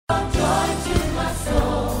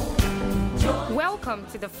Welcome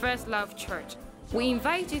to the First Love Church. We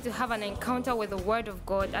invite you to have an encounter with the Word of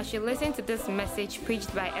God as you listen to this message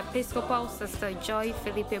preached by Episcopal Sister Joy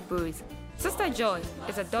Philippe Bruce. Sister Joy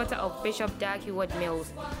is a daughter of Bishop Dag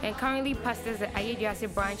Heward-Mills and currently pastors the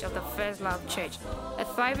Ayeduase branch of the First Love Church, a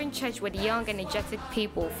thriving church with young and energetic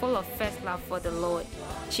people full of first love for the Lord.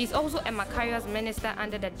 She's also a Macarius minister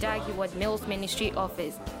under the Dag Heward-Mills Ministry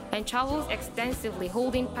Office and travels extensively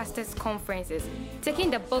holding pastors' conferences, taking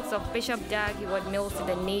the books of Bishop Dag Heward-Mills to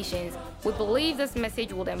the nations. We believe this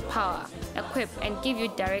message will empower, equip, and give you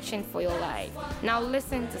direction for your life. Now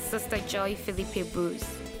listen to Sister Joy Philippe Bruce.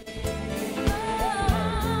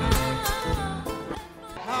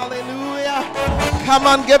 Hallelujah. Come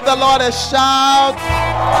on, give the Lord a shout.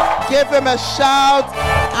 Give him a shout.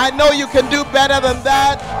 I know you can do better than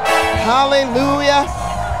that. Hallelujah.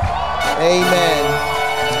 Amen.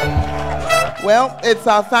 Well, it's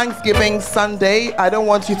our Thanksgiving Sunday. I don't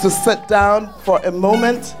want you to sit down for a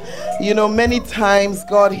moment. You know, many times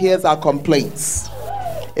God hears our complaints.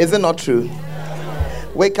 Is it not true?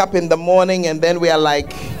 Wake up in the morning and then we are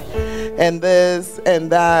like, and this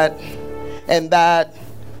and that and that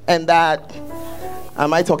and that.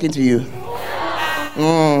 Am I talking to you?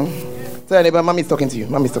 Tell anybody, mommy's talking to you.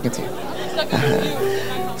 Mommy's talking to you.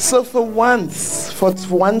 So for one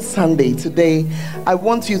Sunday today, I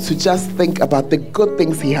want you to just think about the good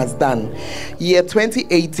things he has done. Year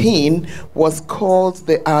 2018 was called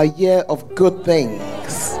our year of good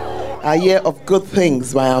things. A year of good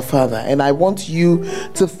things by our Father. And I want you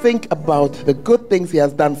to think about the good things he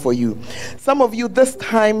has done for you. Some of you this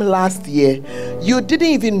time last year, you didn't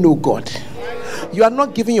even know God. You are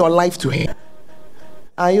not giving your life to him.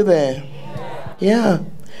 Are you there? Yeah.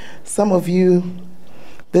 Some of you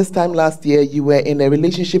this time last year, you were in a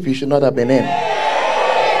relationship you should not have been in.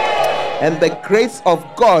 And the grace of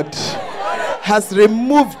God has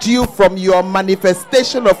removed you from your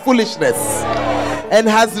manifestation of foolishness and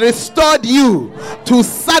has restored you to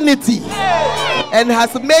sanity and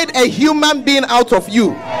has made a human being out of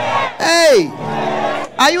you. Hey,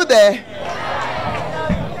 are you there?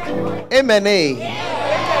 Amen. Hey.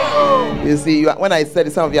 You see, when I said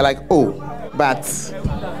it, some of you are like, oh, but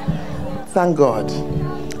thank God.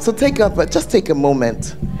 So just take a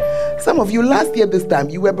moment. Some of you last year this time,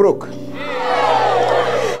 you were broke.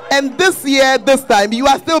 And this year, this time, you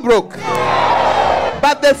are still broke.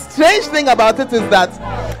 But the strange thing about it is that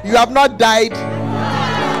you have not died.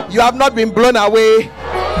 You have not been blown away.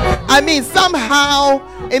 I mean, somehow,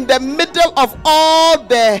 in the middle of all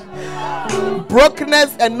the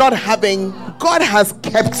brokenness and not having, God has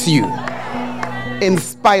kept you in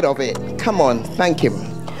spite of it. Come on, thank him.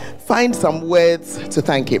 Find some words to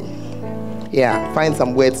thank him. Yeah, find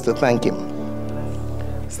some words to thank him.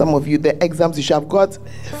 Some of you, the exams you should have got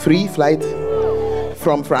free flight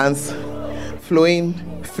from France, flowing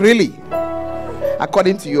freely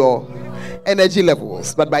according to your energy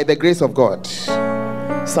levels, but by the grace of God,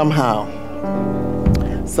 somehow,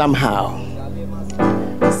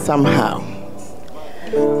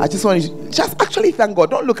 I just want you to just actually thank God.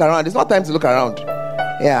 Don't look around. It's not time to look around.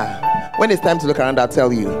 Yeah, when it's time to look around, I'll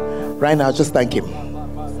tell you. Right now, just thank him.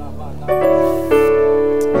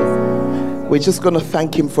 We're just going to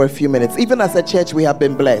thank him for a few minutes. Even as a church, we have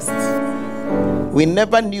been blessed. We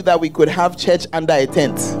never knew that we could have church under a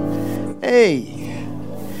tent. Hey,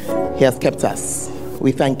 he has kept us.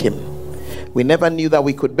 We thank him. We never knew that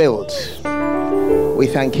we could build. We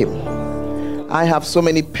thank him. I have so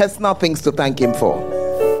many personal things to thank him for.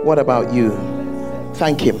 What about you?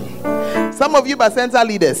 Thank him. Some of you Bacenta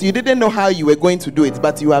leaders, you didn't know how you were going to do it,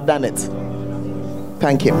 but you have done it.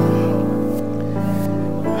 Thank him.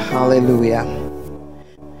 Hallelujah.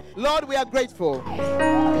 Lord, we are grateful.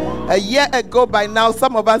 A year ago by now,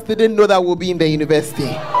 some of us didn't know that we'll be in the university.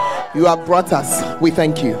 You have brought us. We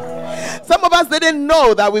thank you. Some of us didn't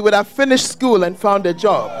know that we would have finished school and found a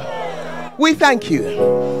job. We thank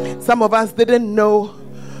you. Some of us didn't know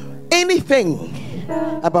anything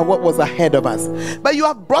about what was ahead of us, but you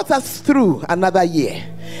have brought us through another year,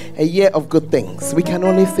 a year of good things. We can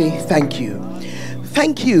only say thank you.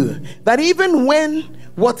 Thank you that even when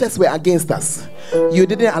waters were against us, you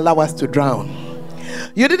didn't allow us to drown.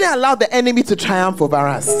 You didn't allow the enemy to triumph over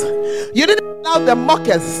us. You didn't allow the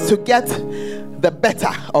mockers to get the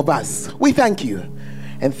better of us. We thank you.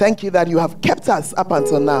 And thank you that you have kept us up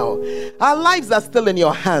until now. Our lives are still in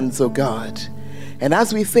your hands, oh God. And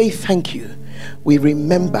as we say thank you, we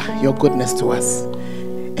remember your goodness to us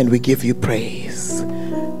and we give you praise.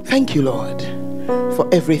 Thank you, Lord, for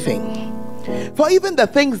everything. For even the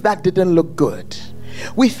things that didn't look good.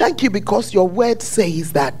 We thank you because your word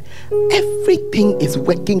says that everything is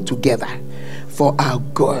working together for our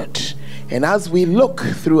good. And as we look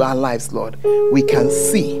through our lives, Lord, we can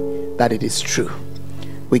see that it is true.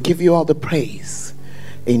 We give you all the praise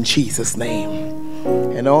in Jesus' name.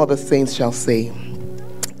 And all the saints shall say,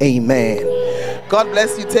 amen. God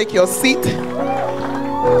bless you. Take your seat.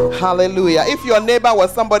 Hallelujah. If your neighbor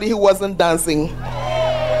was somebody who wasn't dancing,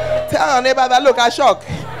 tell your neighbor that, look, I shock.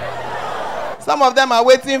 Some of them are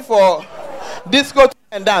waiting for disco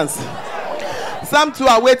and dance. Some too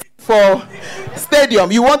are waiting for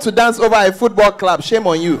stadium. You want to dance over a football club? Shame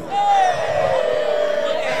on you.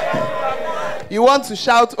 You want to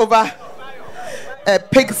shout over a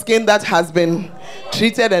pigskin that has been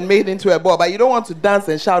treated and made into a ball, but you don't want to dance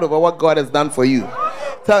and shout over what God has done for you.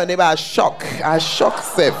 Tell your neighbor, I shock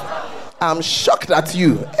Seth. I'm shocked at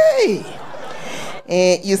you. Hey,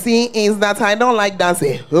 you see, is that I don't like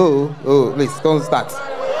dancing. Oh, please don't start.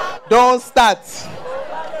 Don't start.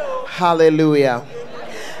 Hallelujah.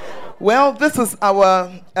 Well, this is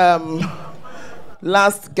our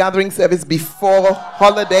last gathering service before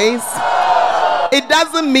holidays. It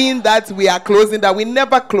doesn't mean that we are closing, that we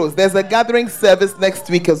never close. There's a gathering service next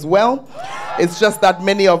week as well. It's just that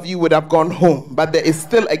many of you would have gone home, but there is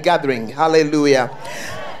still a gathering. Hallelujah.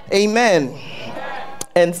 Amen.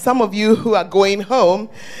 And some of you who are going home,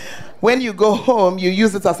 when you go home, you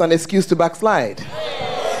use it as an excuse to backslide.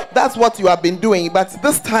 That's what you have been doing, but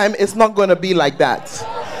this time it's not going to be like that.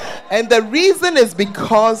 And the reason is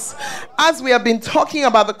because as we have been talking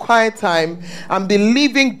about the quiet time, I'm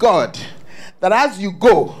believing God that as you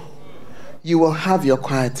go, you will have your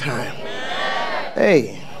quiet time.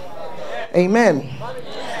 Hey, amen.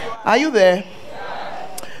 Are you there?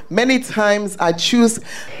 Many times as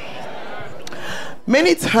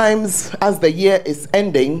the year is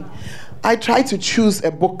ending, I try to choose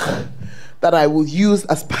a book that I will use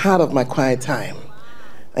as part of my quiet time.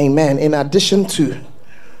 Amen. In addition to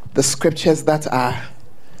the scriptures that are,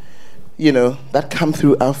 that come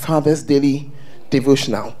through our Father's daily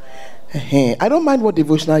devotional. I don't mind what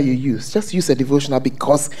devotional you use. Just use a devotional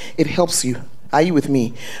because it helps you. Are you with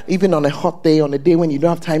me? Even on a hot day, on a day when you don't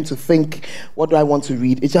have time to think, what do I want to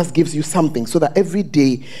read? It just gives you something so that every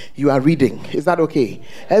day you are reading. Is that okay?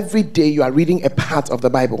 Every day you are reading a part of the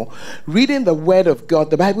Bible. Reading the Word of God,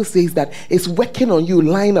 the Bible says that it's working on you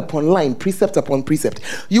line upon line, precept upon precept.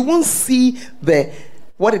 You won't see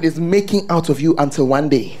what it is making out of you until one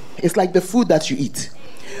day. It's like the food that you eat.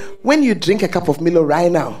 When you drink a cup of Milo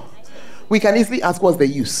right now, we can easily ask what's the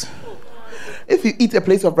use. If you eat a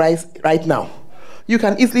plate of rice right now, you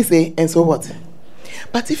can easily say, and so what?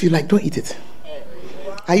 But if you don't eat it.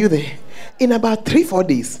 Are you there? In about 3-4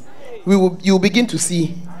 days, you'll begin to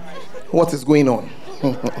see what is going on.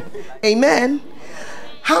 Amen.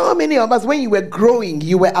 How many of us, when you were growing,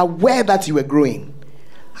 you were aware that you were growing?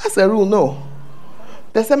 As a rule, no.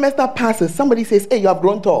 The semester passes, somebody says, hey, you have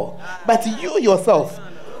grown tall. But you yourself,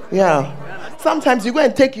 yeah. Sometimes you go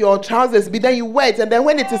and take your trousers, but then you wait, and then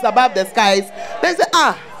when it is above the skies, they say,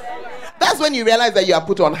 that's when you realize that you are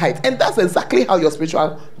put on height. And that's exactly how your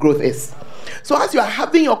spiritual growth is. So as you are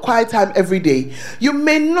having your quiet time every day, you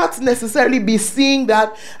may not necessarily be seeing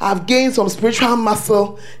that I've gained some spiritual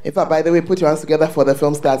muscle. In fact, by the way, put your hands together for the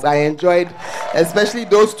film stars. I enjoyed especially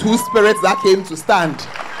those two spirits that came to stand.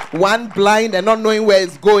 One blind and not knowing where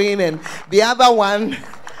it's going, and the other one...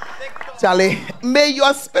 Charlie, may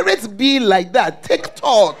your spirit be like that. Take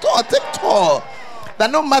tall.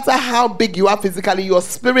 That no matter how big you are physically, your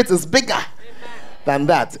spirit is bigger than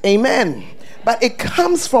that. Amen. But it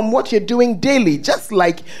comes from what you're doing daily, just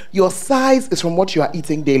like your size is from what you are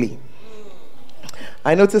eating daily.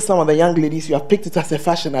 I noticed some of the young ladies, you have picked it as a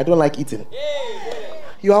fashion. I don't like eating.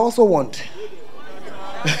 You also want.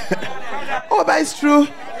 Oh, that is true.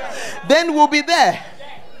 Then we'll be there.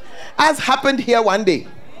 As happened here one day.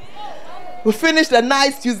 We finished a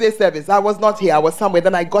nice Tuesday service. I was not here. I was somewhere.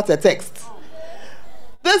 Then I got a text.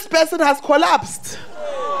 This person has collapsed.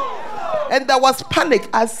 And there was panic.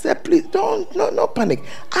 I said, please, no panic.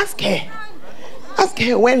 Ask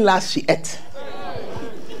her when last she ate.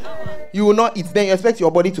 You will not eat. Then you expect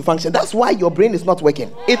your body to function. That's why your brain is not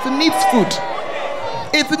working. It needs food.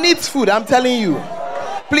 It needs food. I'm telling you.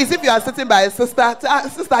 Please, if you are sitting by a sister,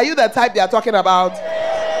 are you the type they are talking about?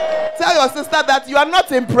 Tell your sister that you are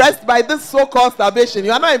not impressed by this so-called starvation.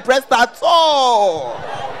 You are not impressed at all.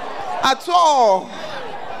 At all.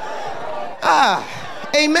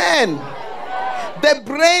 Amen. The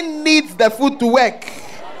brain needs the food to work.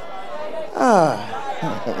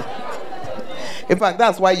 In fact,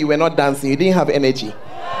 that's why you were not dancing. You didn't have energy.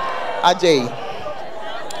 Ajay.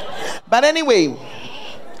 But anyway,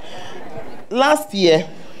 last year,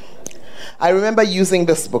 I remember using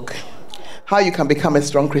this book. how you can become a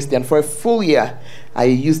strong Christian. For a full year, I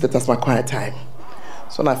used it as my quiet time.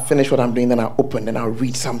 So when I finish what I'm doing, then I'll open, then I'll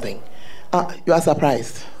read something. You are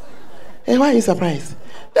surprised. Hey, why are you surprised?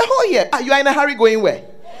 The whole year, you are in a hurry going where?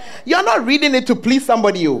 You are not reading it to please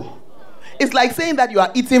somebody. It's like saying that you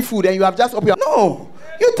are eating food and you have just opened your... No,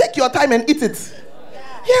 you take your time and eat it.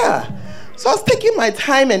 Yeah. So I was taking my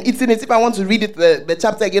time and eating it. If I want to read it, the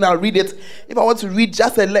chapter again, I'll read it. If I want to read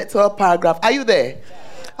just a little paragraph. Are you there?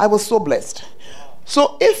 I was so blessed.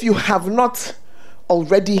 So if you have not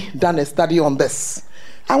already done a study on this,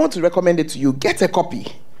 I want to recommend it to you. Get a copy.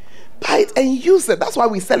 Buy it and use it. That's why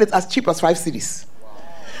we sell it as cheap as 5 cedis.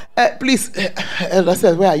 Please,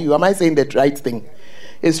 where are you? Am I saying the right thing?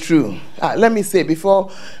 It's true. Let me say before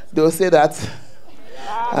they'll say that.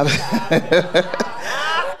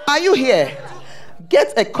 Are you here?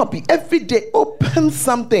 Get a copy every day. Open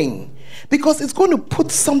something because it's going to put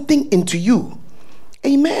something into you.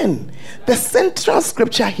 Amen. The central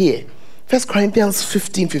scripture here, 1 Corinthians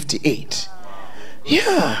 15:58.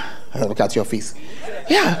 Yeah. Look at your face.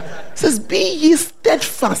 Yeah. It says, be ye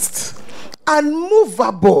steadfast,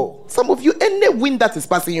 unmovable. Some of you, any wind that is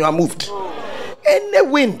passing, you are moved. Any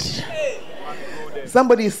wind.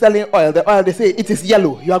 Somebody is selling oil. The oil, they say it is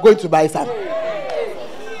yellow. You are going to buy some.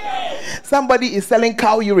 Somebody is selling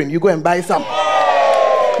cow urine. You go and buy some.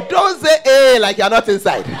 Don't say, hey, like you're not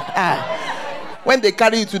inside. When they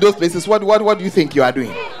carry you to those places, what do you think you are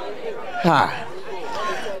doing?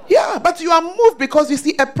 Yeah, but you are moved because you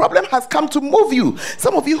see a problem has come to move you.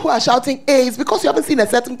 Some of you who are shouting, hey, it's because you haven't seen a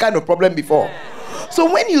certain kind of problem before.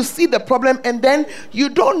 So when you see the problem and then you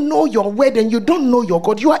don't know your word and you don't know your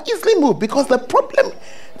God, you are easily moved because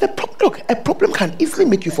look, a problem can easily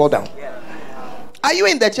make you fall down. Are you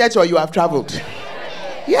in the church or you have traveled?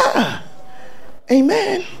 Yeah.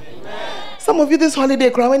 Amen. Some of you this holiday,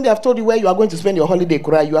 when they have told you where you are going to spend your holiday,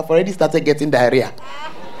 you have already started getting diarrhea.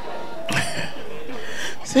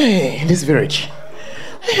 Say, this village.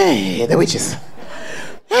 Hey, the witches.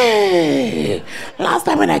 Hey, last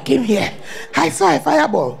time when I came here, I saw a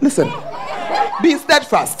fireball. Listen, be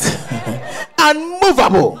steadfast,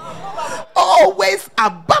 unmovable, always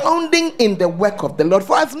abounding in the work of the Lord.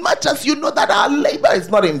 For as much as you know that our labor is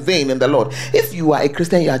not in vain in the Lord. If you are a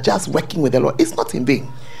Christian, you are just working with the Lord. It's not in vain.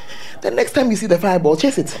 The next time you see the fireball,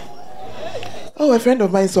 chase it. Oh, a friend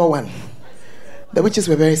of mine saw one. The witches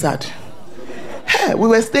were very sad. Hey, we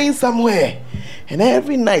were staying somewhere. And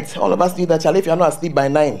every night, all of us knew that if you're not asleep by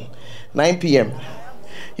 9 p.m.,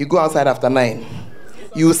 you go outside after 9,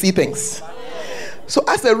 you will see things. So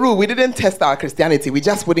as a rule, we didn't test our Christianity. We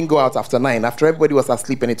just wouldn't go out after 9, after everybody was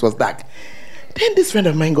asleep and it was dark. Then this friend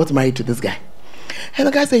of mine got married to this guy. And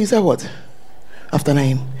the guy said, you said what? After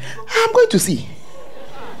 9? I'm going to see.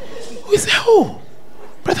 We said, oh,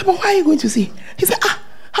 brother, but why are you going to see? He said,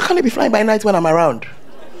 how can I be flying by night when I'm around?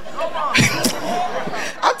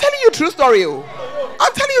 I'm telling you a true story.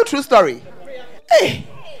 I'm telling you a true story. Hey,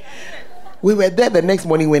 we were there the next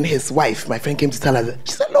morning when his wife, my friend, came to tell us.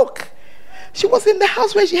 She said, look, she was in the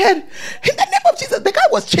house where she had, in the name of Jesus, the guy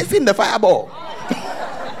was chasing the fireball.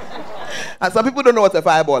 And some people don't know what a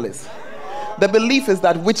fireball is. The belief is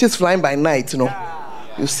that witches flying by night,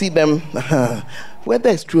 you see them.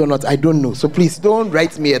 Whether it's true or not, I don't know. So please don't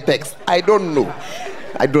write me a text. I don't know.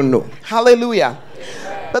 Hallelujah.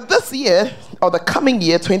 But this year, or the coming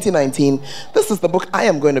year, 2019, this is the book I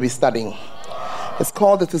am going to be studying. It's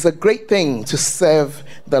called, It is a Great Thing to Serve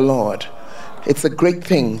the Lord. It's a great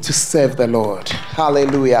thing to serve the Lord.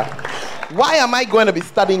 Hallelujah. Why am I going to be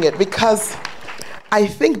studying it? Because I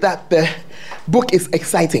think that the book is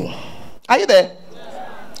exciting. Are you there?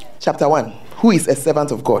 Chapter 1, who is a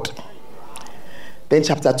servant of God? Then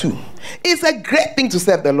chapter 2, it's a great thing to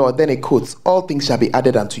serve the Lord. Then it quotes, all things shall be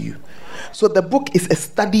added unto you. So the book is a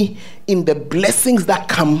study in the blessings that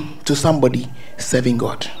come to somebody serving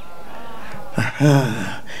God.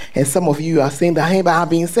 And some of you are saying that, hey, but I've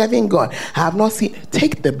been serving God. I have not seen.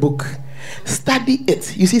 Take the book, study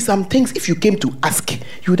it. You see, some things, if you came to ask,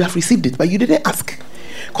 you would have received it, but you didn't ask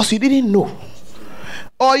because you didn't know.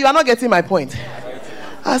 Or you are not getting my point.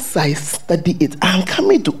 As I study it, I'm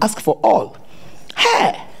coming to ask for all.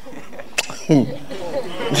 Hey.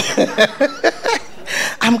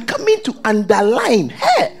 I'm coming to underline.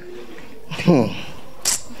 Hey.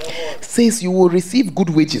 Says you will receive good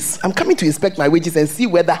wages. I'm coming to inspect my wages and see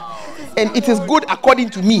whether, and it is good according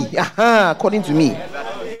to me. According to me.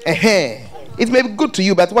 It may be good to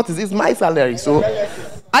you, but what is this? My salary. So,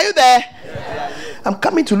 are you there? I'm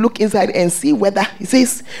coming to look inside and see whether, it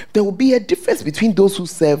says, there will be a difference between those who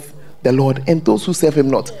serve the Lord and those who serve him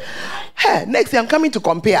not. Next, I'm coming to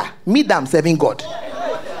compare me that I'm serving God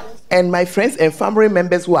and my friends and family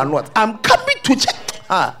members who are not. I'm coming to check.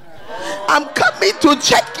 I'm coming to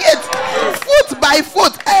check it foot by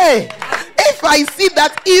foot. Hey, if I see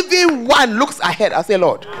that even one looks ahead, I say,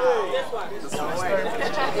 Lord,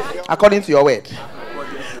 according to your word.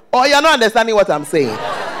 Or you're not understanding what I'm saying.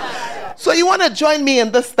 So you want to join me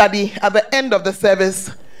in this study at the end of the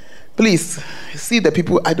service? Please see the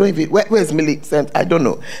people. I don't even. Where's Millicent? I don't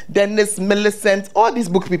know. Dennis, Millicent, all these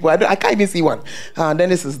book people. I can't even see one.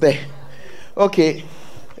 Dennis is there. Okay,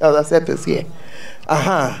 Elder Seth is here.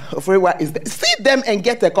 Ofrewa is there. See them and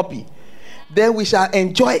get a copy. Then we shall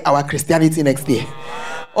enjoy our Christianity next year.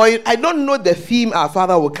 Or I don't know the theme our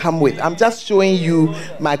Father will come with. I'm just showing you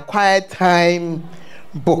my quiet time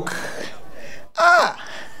book.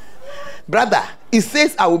 Brother, it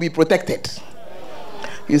says I will be protected.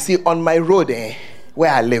 You see, on my road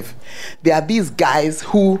where I live, there are these guys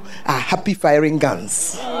who are happy firing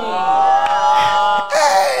guns. Hey,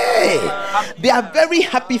 they are very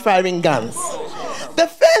happy firing guns. The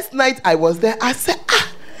first night I was there, I said,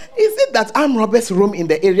 is it that armed robbers roam in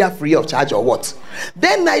the area free of charge or what?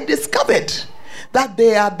 Then I discovered that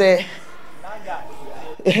they are the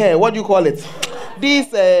what do you call it?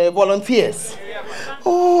 These volunteers.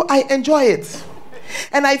 Oh, I enjoy it.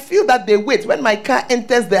 And I feel that they wait when my car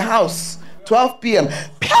enters the house, 12 p.m.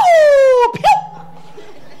 Pew! Pew!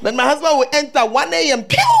 Then my husband will enter 1 a.m.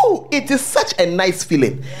 Pew! It is such a nice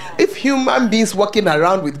feeling. If human beings walking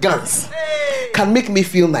around with guns can make me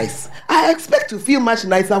feel nice, I expect to feel much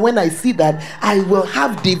nicer when I see that I will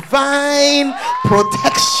have divine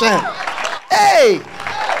protection. Hey!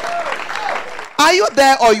 Are you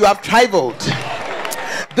there or you have traveled?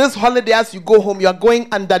 This holiday, as you go home, you are going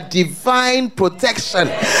under divine protection.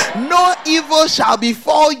 No evil shall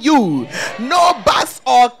befall you. No bus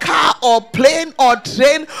or car or plane or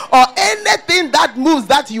train or anything that moves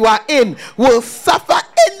that you are in will suffer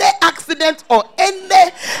any accident or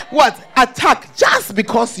any attack just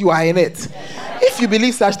because you are in it. If you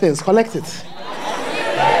believe such things, collect it.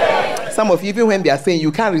 Some of you, even when they are saying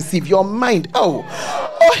you can't receive, your mind,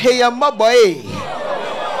 hey, my boy.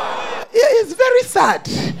 It's very sad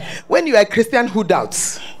when you are a Christian who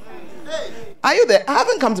doubts. Are you there? I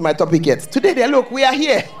haven't come to my topic yet. Today, look, we are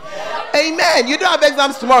here. Amen. You don't have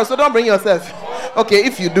exams tomorrow, so don't bring yourself. Okay,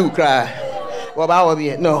 if you do, cry. Well,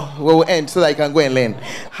 no, we'll end so that you can go and learn.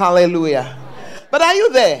 Hallelujah. But are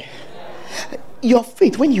you there? Your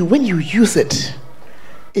faith, when you use it,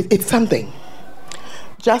 it's something.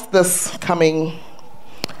 Just this coming,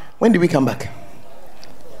 when did we come back?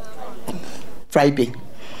 Friday.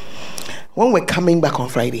 When we're coming back on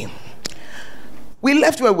Friday, we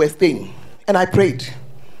left where we're staying, and I prayed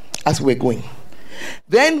as we were going.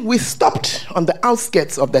 Then we stopped on the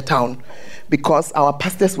outskirts of the town because our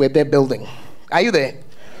pastors were there building. Are you there?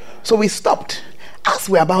 So we stopped. As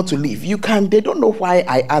we're about to leave, they don't know why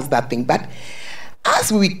I asked that thing, but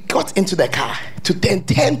as we got into the car to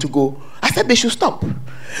turn to go, I said they should stop.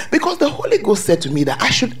 Because the Holy Ghost said to me that I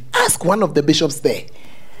should ask one of the bishops there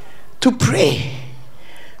to pray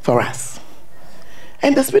for us.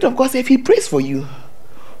 And the Spirit of God said, if he prays for you,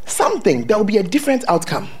 there will be a different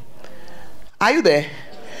outcome. Are you there?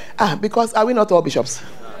 Because are we not all bishops?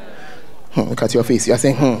 Look at your face. You are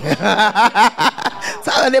saying, So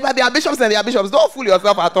they are bishops and they are bishops. Don't fool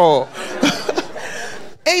yourself at all.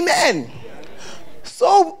 Amen.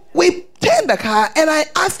 So we turned the car and I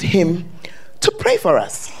asked him to pray for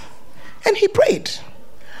us. And he prayed.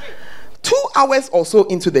 2 hours or so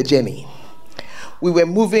into the journey, we were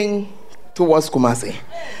moving towards Kumasi.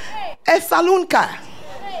 A saloon car.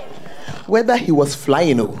 Whether he was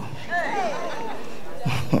flying or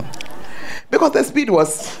because the speed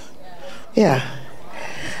was,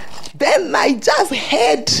 Then I just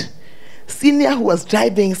heard senior who was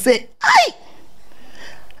driving say, "Aye!"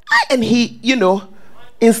 And he,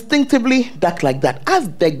 instinctively ducked like that. As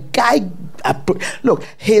the guy look,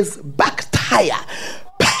 his back tire,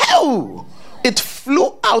 pow! It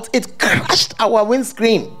flew out. It crashed our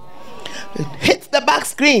windscreen. It hit the back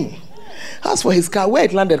screen. As for his car, where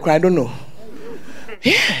it landed, I don't know.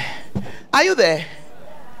 Are you there?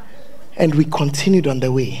 And we continued on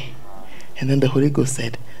the way. And then the Holy Ghost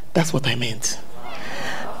said, that's what I meant.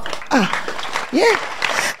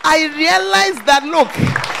 I realized that, look,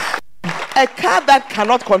 a car that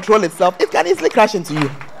cannot control itself, it can easily crash into you.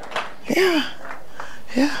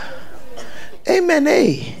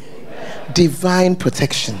 Amen. Divine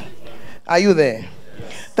protection. Are you there?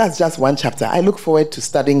 That's just one chapter. I look forward to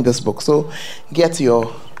studying this book. So get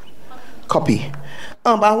your copy.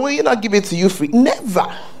 But will you not give it to you free? Never.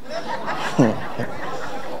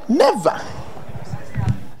 Never.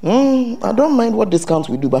 I don't mind what discounts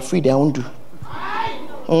we do, but free they won't do.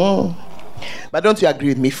 But don't you agree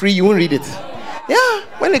with me? Free, you won't read it. Yeah,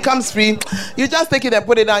 when it comes free, you just take it and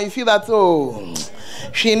put it down. You feel that, oh,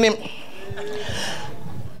 she named.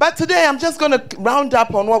 But today I'm just going to round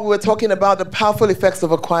up on what we were talking about, the powerful effects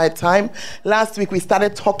of a quiet time. Last week we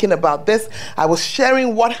started talking about this. I was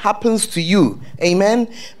sharing what happens to you.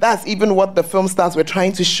 Amen. That's even what the film stars were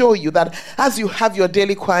trying to show you, that as you have your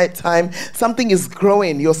daily quiet time, something is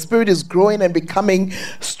growing. Your spirit is growing and becoming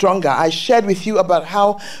stronger. I shared with you about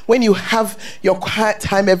how when you have your quiet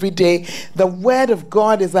time every day, the word of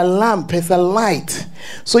God is a lamp, is a light.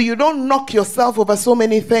 So you don't knock yourself over so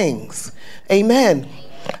many things. Amen.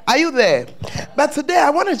 Are you there? But today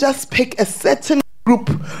I want to just pick a certain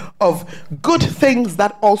group of good things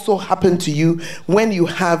that also happen to you when you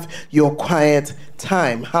have your quiet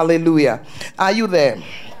time. Hallelujah. Are you there?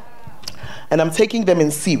 And I'm taking them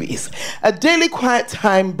in series. A daily quiet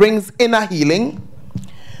time brings inner healing.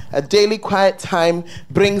 A daily quiet time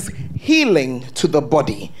brings healing to the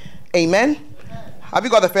body. Amen. Have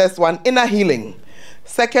you got the first one? Inner healing.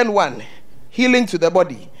 Second one, healing to the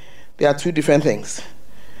body. They are two different things.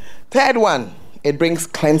 Third one, it brings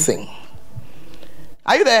cleansing.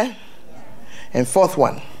 Are you there? And fourth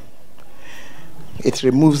one, it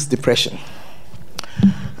removes depression.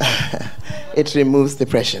 It removes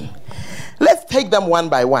depression. Let's take them one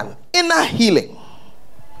by one. Inner healing.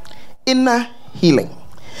 Inner healing.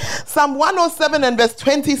 Psalm 107 and verse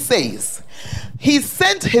 20 says, He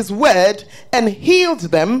sent His word and healed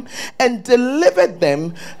them and delivered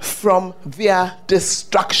them from their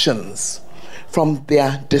destructions. From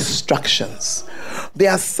their destructions. There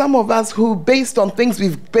are some of us who, based on things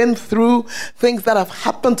we've been through, things that have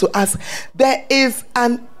happened to us, there is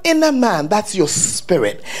an inner man, that's your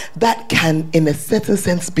spirit, that can, in a certain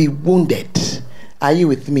sense, be wounded. Are you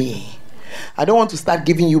with me? I don't want to start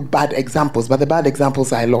giving you bad examples, but the bad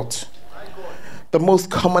examples are a lot. The most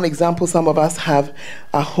common example some of us have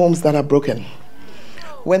are homes that are broken.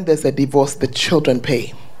 When there's a divorce, the children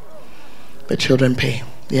pay. The children pay.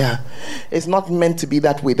 Yeah, it's not meant to be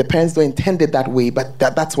that way. The parents don't intend it that way, but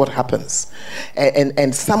that's what happens.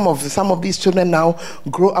 And some of these children now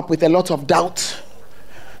grow up with a lot of doubt.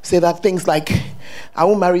 Say that things like, I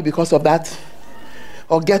won't marry because of that,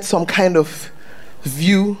 or get some kind of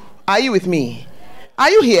view. Are you with me? Are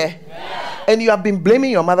you here? Yeah. And you have been blaming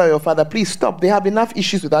your mother or your father. Please stop. They have enough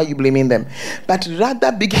issues without you blaming them. But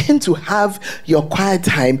rather begin to have your quiet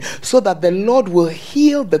time so that the Lord will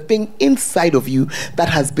heal the thing inside of you that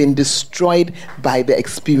has been destroyed by the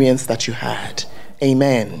experience that you had.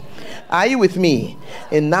 Amen. Are you with me?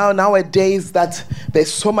 And nowadays that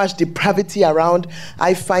there's so much depravity around,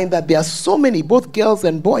 I find that there are so many, both girls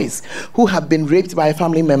and boys, who have been raped by a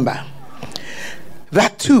family member.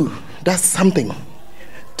 That too does something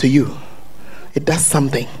to you. It does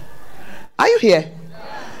something. Are you here?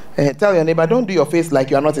 Tell your neighbor, don't do your face like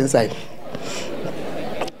you are not inside.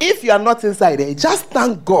 If you are not inside, just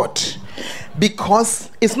thank God, because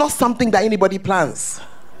it's not something that anybody plans.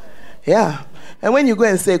 Yeah. And when you go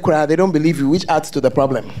and say cry, they don't believe you, which adds to the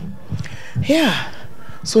problem. Yeah.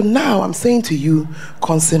 So now I'm saying to you,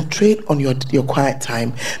 concentrate on your quiet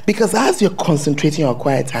time, because as you're concentrating on your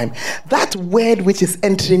quiet time, that word which is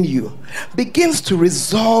entering you begins to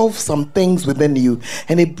resolve some things within you,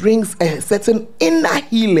 and it brings a certain inner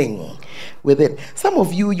healing with it. Some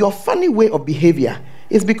of you, your funny way of behavior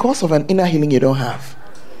is because of an inner healing you don't have.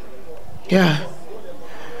 Yeah.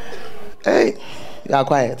 Hey, you are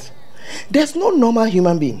quiet. There's no normal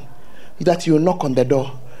human being that you knock on the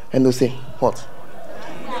door and they'll say, what?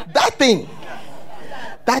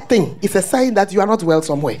 That thing is a sign that you are not well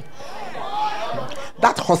somewhere.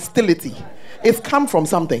 That hostility, it's come from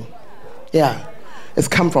something. Yeah, it's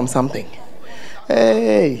come from something.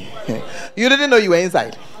 Hey, you didn't know you were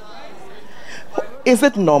inside. Is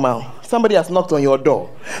it normal? Somebody has knocked on your door.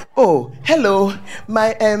 Oh, hello,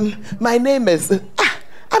 my name is...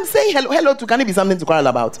 I'm saying hello to, can it be something to quarrel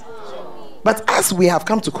about? But as we have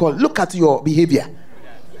come to call, look at your behavior.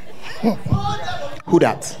 Who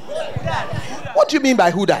that? What do you mean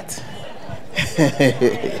by who that?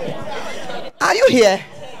 Are you here?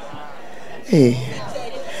 Hey.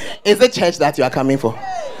 Is it church that you are coming for?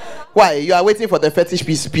 Why? You are waiting for the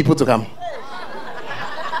fetish people to come.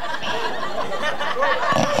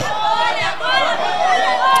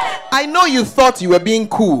 I know you thought you were being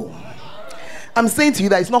cool. I'm saying to you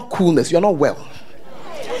that it's not coolness. You're not well.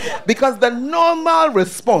 Because the normal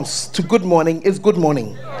response to good morning is good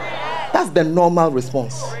morning. That's the normal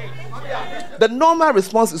response. The normal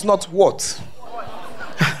response is not what?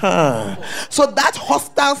 So that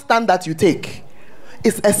hostile stand that you take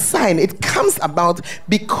is a sign. It comes about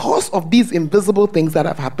because of these invisible things that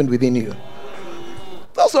have happened within you.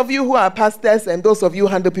 Those of you who are pastors and those of you who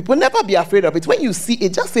handle people, never be afraid of it. When you see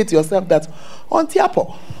it, just say to yourself that on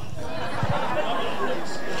tiapo.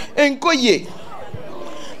 Enkoye.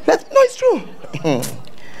 No, it's true.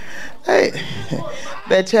 Hey,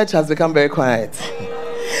 the church has become very quiet.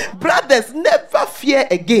 Brothers, never fear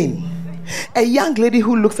again a young lady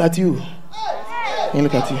who looks at you. And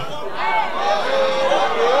look at you.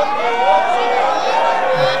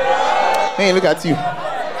 Hey, look at you.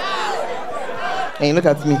 Hey, look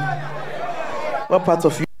at me. What part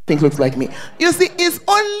of you think looks like me? You see, it's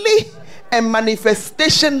only a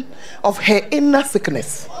manifestation of her inner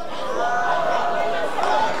sickness.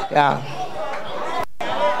 Yeah.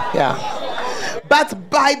 But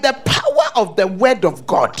by the power of the word of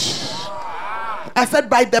God, I said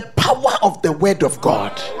by the power of the word of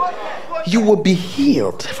God, you will be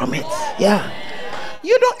healed from it. Yeah.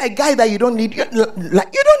 You know, a guy that you don't need, you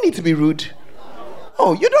don't need to be rude.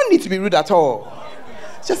 Oh, you don't need to be rude at all.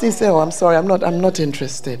 Just say, oh, I'm sorry, I'm not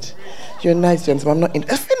interested. You're a nice gentleman, I'm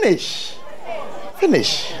not Finish.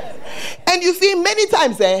 And you see, many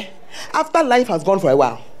times, after life has gone for a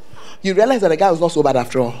while, you realize that the guy was not so bad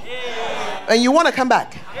after all. And you want to come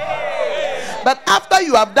back. But after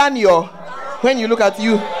you have done when you look at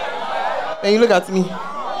you, and you look at me,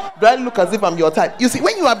 do I look as if I'm your type? You see,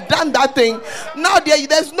 when you have done that thing, now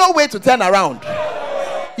there's no way to turn around.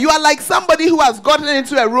 You are like somebody who has gotten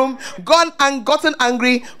into a room, gone and gotten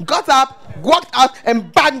angry, got up, walked out,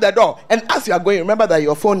 and banged the door. And as you are going, remember that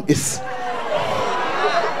your phone is...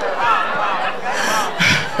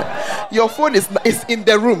 your phone is in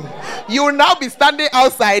the room. You will now be standing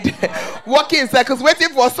outside, walking in circles, waiting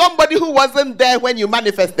for somebody who wasn't there when you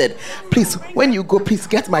manifested. Please, when you go, please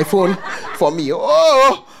get my phone for me.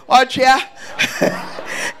 Oh, chair.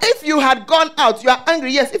 If you had gone out, you are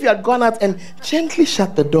angry. Yes, if you had gone out and gently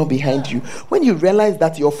shut the door behind you, when you realize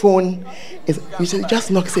that your phone is, you should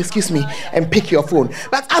just knock, say, excuse me, and pick your phone.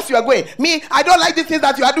 But as you are going, me, I don't like these things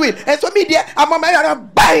that you are doing. And so me, dear, I'm on my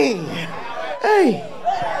bang. Hey.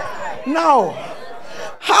 Now,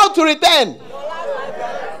 how to return?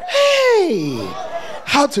 Hey,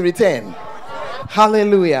 how to return?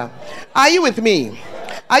 Hallelujah. Are you with me?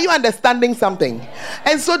 Are you understanding something?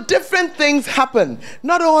 And so different things happen.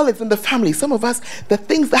 Not all is in the family. Some of us, the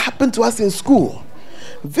things that happen to us in school,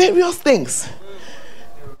 various things.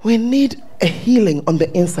 We need a healing on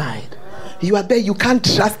the inside. You are there, you can't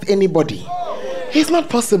trust anybody. It's not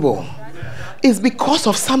possible. It's because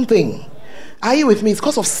of something. Are you with me? It's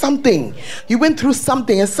because of something. You went through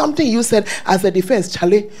something, and something you said as a defense,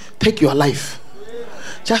 Charlie, take your life.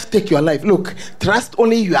 Just take your life. Look, trust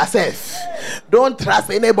only yourself. Don't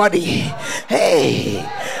trust anybody. Hey,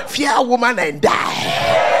 fear a woman and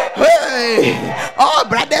die. Hey, all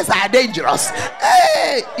brothers are dangerous.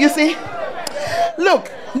 Hey, you see?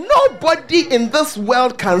 Look, nobody in this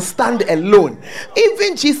world can stand alone.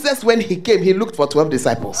 Even Jesus, when he came, he looked for 12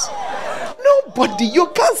 disciples. Nobody, you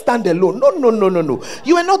can't stand alone. No.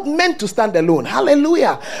 You are not meant to stand alone.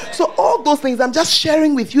 Hallelujah. So all those things, I'm just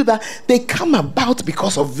sharing with you that they come about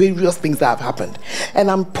because of various things that have happened. And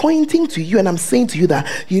I'm pointing to you and I'm saying to you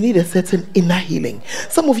that you need a certain inner healing.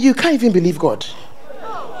 Some of you can't even believe God.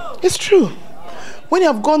 It's true. When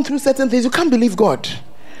you have gone through certain things, you can't believe God.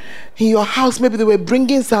 In your house, maybe they were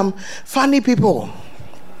bringing some funny people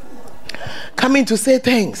coming to say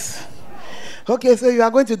thanks. Okay, so you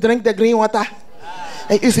are going to drink the green water.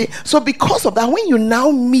 And you see, so because of that, when you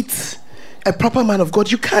now meet a proper man of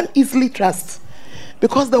God, you can't easily trust.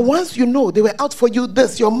 Because the ones you know, they were out for you,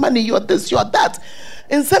 this, your money, your this, your that.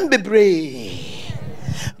 In some bebre.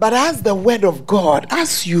 But as the word of God,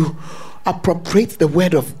 as you appropriate the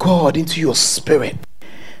word of God into your spirit,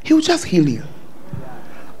 he will just heal you.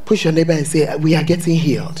 Push your neighbor and say, we are getting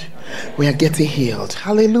healed. We are getting healed.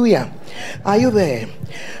 Hallelujah. Are you there?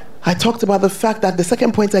 I talked about the fact that the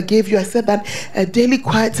second point I gave you, I said that a daily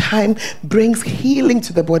quiet time brings healing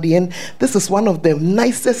to the body. And this is one of the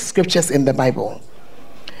nicest scriptures in the Bible.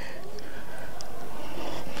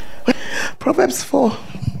 Proverbs 4.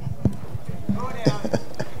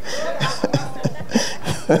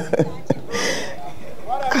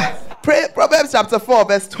 Proverbs chapter 4,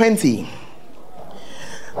 verse 20.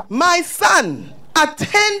 My son,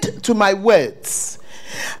 attend to my words.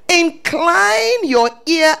 Incline your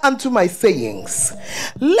ear unto my sayings.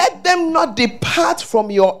 Let them not depart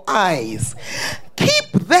from your eyes.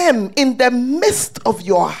 Keep them in the midst of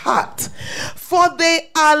your heart, for they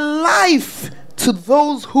are life to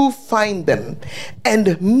those who find them,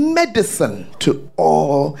 and medicine to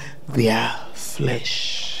all their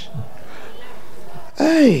flesh.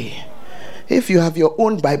 Hey, if you have your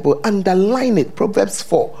own Bible, underline it. Proverbs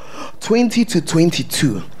 4, 20 to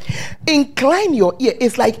 22. Incline your ear.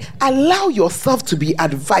 It's like allow yourself to be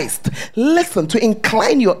advised. Listen. To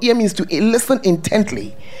incline your ear means to listen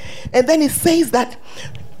intently. And then it says that,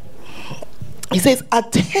 he says,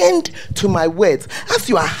 attend to my words. As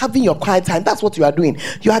you are having your quiet time, that's what you are doing.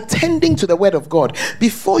 You are attending to the word of God.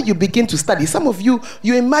 Before you begin to study, some of you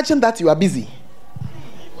imagine that you are busy.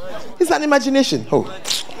 It's an imagination. Oh,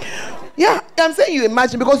 yeah, I'm saying you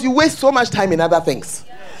imagine because you waste so much time in other things.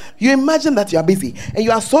 You imagine that you are busy, and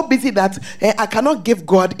you are so busy that I cannot give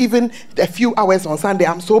God even a few hours on Sunday.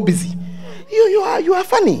 I'm so busy. You are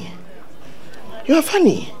funny. You are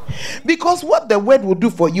funny. Because what the word will do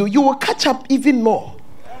for you, you will catch up even more.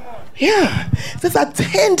 Yeah. It says,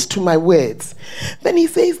 attend to my words. Then he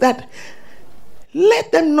says that,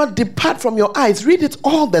 let them not depart from your eyes. Read it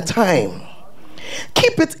all the time.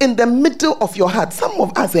 Keep it in the middle of your heart. Some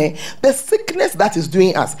of us, the sickness that is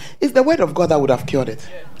doing us, is the word of God that would have cured it.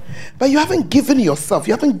 But you haven't given yourself,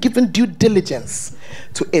 you haven't given due diligence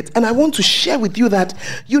to it. And I want to share with you that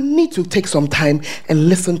you need to take some time and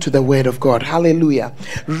listen to the word of God. Hallelujah.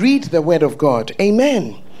 Read the word of God.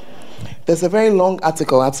 Amen. There's a very long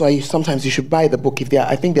article. That's why sometimes you should buy the book.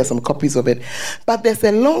 I think there's some copies of it. But there's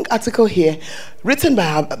a long article here written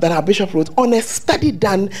that our bishop wrote on a study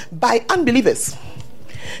done by unbelievers.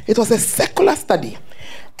 It was a secular study.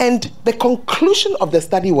 And the conclusion of the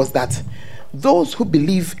study was that those who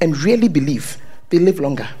believe and really believe, they live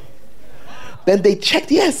longer. Then they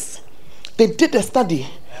checked, yes, they did a study.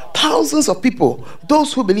 Thousands of people,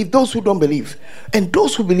 those who believe, those who don't believe. And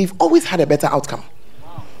those who believe always had a better outcome.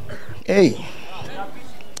 Hey.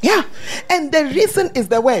 Yeah. And the reason is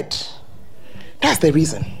the word. That's the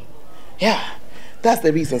reason. Yeah. That's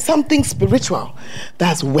the reason. Something spiritual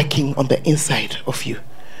that's working on the inside of you.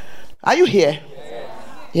 Are you here?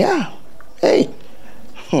 Yeah. Hey.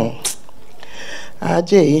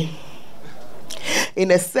 Jay,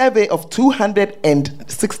 in a survey of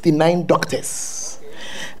 269 doctors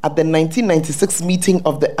at the 1996 meeting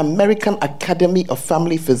of the American Academy of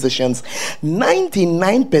Family Physicians,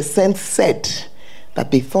 99% said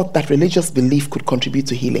that they thought that religious belief could contribute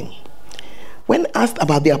to healing. When asked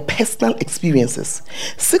about their personal experiences,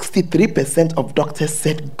 63% of doctors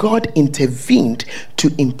said God intervened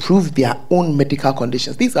to improve their own medical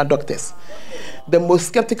conditions. These are doctors, the most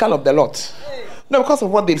skeptical of the lot. No, because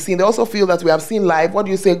of what they've seen, they also feel that we have seen life. What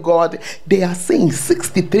do you say, God? They are saying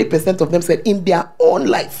 63% of them said in their own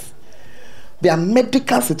life, their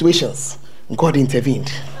medical situations, God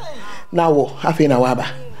intervened. Now, half an hour.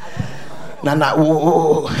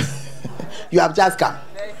 You have just come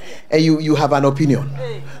and you have an opinion.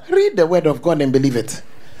 Read the word of God and believe it.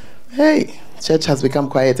 Hey, church has become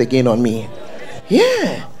quiet again on me.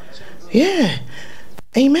 Yeah.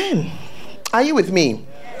 Amen. Are you with me?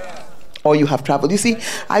 Or you have traveled. You see,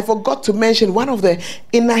 I forgot to mention one of the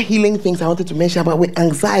inner healing things I wanted to mention about with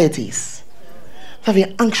anxieties. So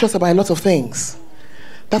you're anxious about a lot of things.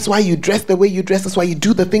 That's why you dress the way you dress. That's why you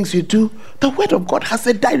do the things you do. The word of God has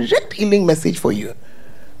a direct healing message for you.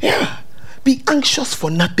 Yeah. Be anxious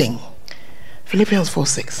for nothing. Philippians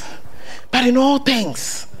 4:6. But in all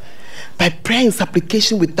things, by prayer and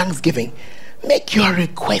supplication with thanksgiving, make your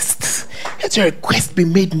requests. Let your request be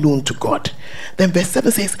made known to God. Then verse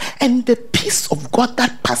 7 says, and the peace of God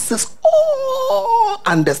that passes all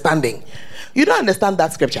understanding. You don't understand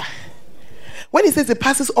that scripture. When he says it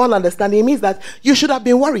passes all understanding, it means that you should have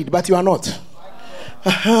been worried, but you are not.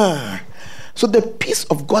 So the peace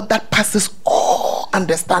of God that passes all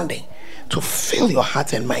understanding to fill your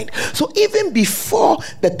heart and mind. So even before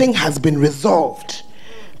the thing has been resolved,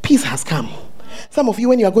 peace has come. Some of you,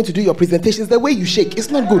 when you are going to do your presentations, the way you shake, it's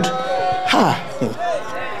not good.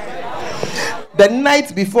 The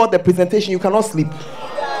night before the presentation, you cannot sleep.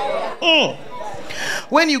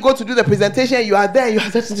 When you go to do the presentation, you are there, we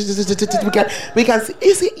can see.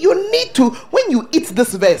 You see, you need to, when you eat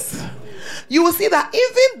this verse, you will see that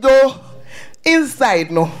even though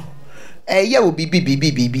inside, will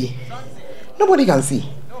be. Nobody can see.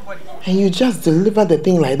 And you just deliver the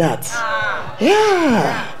thing like that.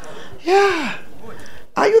 Yeah.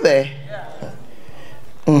 Are you there?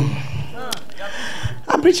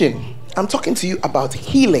 I'm preaching. I'm talking to you about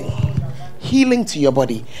healing. Healing to your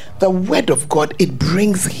body. The word of God, it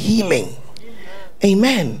brings healing.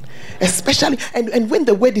 Amen. Especially, and when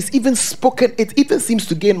the word is even spoken, it even seems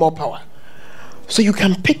to gain more power. So you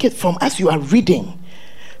can pick it from, as you are reading,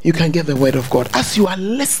 you can get the word of God. As you are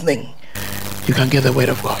listening, you can get the word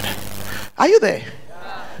of God. Are you there?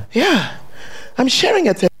 Yeah. I'm sharing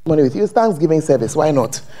a testimony with you. It's Thanksgiving service. Why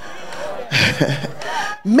not?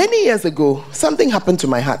 Many years ago, something happened to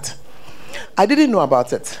my heart. I didn't know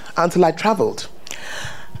about it until I traveled.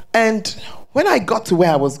 And When I got to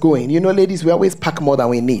where I was going, ladies, we always pack more than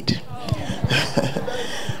we need.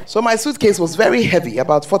 So my suitcase was very heavy,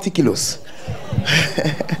 about 40 kilos.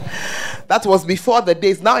 That was before the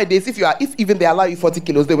days. Nowadays, if even they allow you 40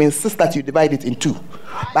 kilos, they will insist that you divide it in two.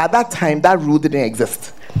 But at that time, that rule didn't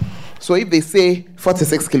exist. So if they say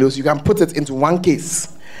 46 kilos, you can put it into one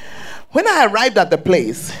case. When I arrived at the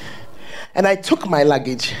place and I took my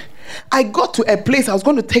luggage, I got to a place I was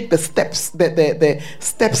going to take the steps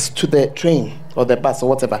to the train or the bus or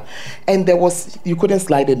whatever. And you couldn't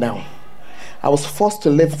slide it down. I was forced to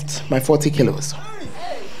lift my 40 kilos.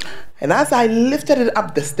 And as I lifted it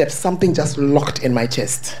up the steps, something just locked in my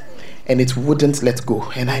chest. And it wouldn't let go.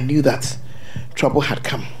 And I knew that trouble had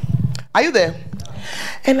come. Are you there?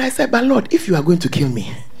 And I said, but Lord, if you are going to kill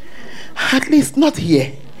me, at least not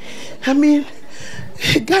here. I mean,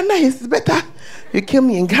 Ghana is better. You kill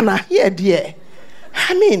me in Ghana. Here, dear.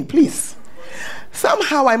 I mean, please.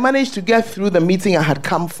 Somehow I managed to get through the meeting I had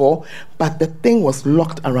come for, but the thing was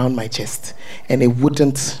locked around my chest and it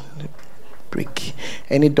wouldn't break.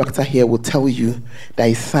 Any doctor here will tell you there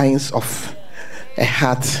is signs of a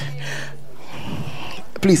heart.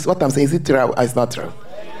 Please, what I'm saying, is it true or is not true?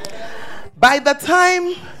 By the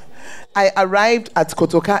time I arrived at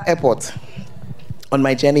Kotoka Airport on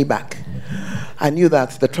my journey back, I knew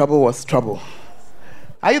that the trouble was trouble.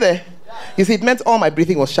 Are you there? You see, it meant all my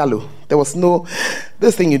breathing was shallow. There was no,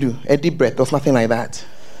 this thing you do, a deep breath. There was nothing like that.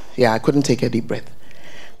 Yeah, I couldn't take a deep breath.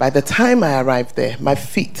 By the time I arrived there, my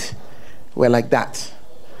feet were like that.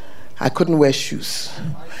 I couldn't wear shoes.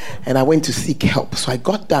 And I went to seek help. So I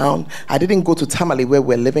got down. I didn't go to Tamale where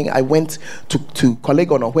we're living. I went to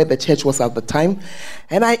Kolegon, or where the church was at the time.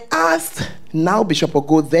 And I asked now Bishop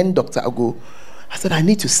Ogo, then Dr. Ogo. I said, I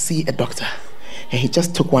need to see a doctor. And he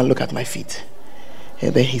just took one look at my feet.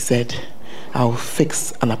 And then he said, I'll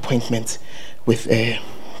fix an appointment with a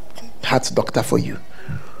heart doctor for you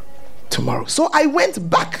tomorrow. So I went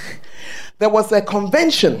back. There was a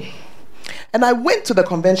convention. And I went to the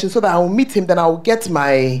convention so that I will meet him. Then I will get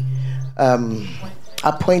my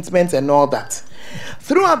appointment and all that.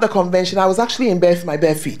 Throughout the convention, I was actually in my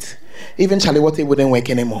bare feet. Even Chaliwote wouldn't work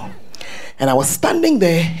anymore. And I was standing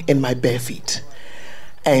there in my bare feet.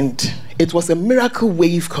 And it was a miracle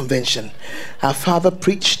wave convention. Our father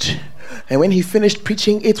preached. And when he finished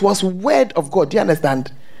preaching, it was word of God. Do you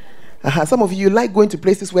understand? Some of you like going to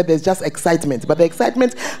places where there's just excitement. But the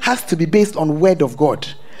excitement has to be based on word of God.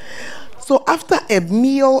 So after a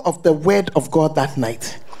meal of the word of God that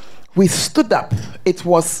night, we stood up. It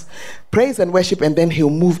was praise and worship, and then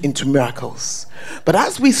he'll move into miracles. But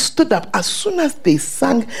as we stood up, as soon as they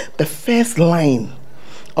sang the first line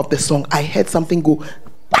of the song, I heard something go,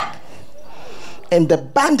 bah! And the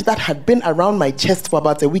band that had been around my chest for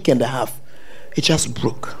about a week and a half, it just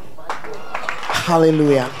broke.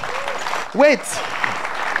 Hallelujah. Wait.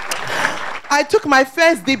 I took my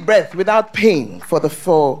first deep breath without pain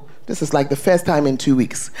this is like the first time in 2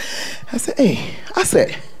 weeks. I said, hey, I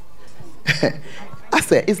said,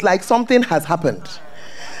 it's like something has happened.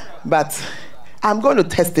 But I'm going to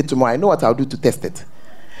test it tomorrow. I know what I'll do to test it.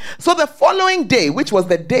 So the following day, which was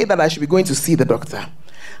the day that I should be going to see the doctor,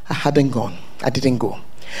 I hadn't gone. I didn't go.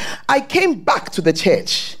 I came back to the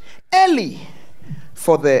church early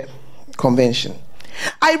for the convention.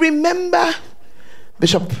 I remember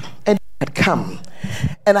Bishop Ed had come,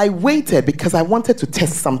 and I waited because I wanted to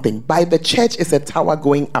test something. By the church is a tower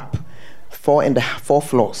going up 4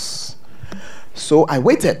 floors. So I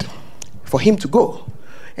waited for him to go,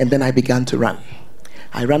 and then I began to run.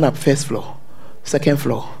 I ran up first floor, second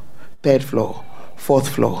floor, third floor, fourth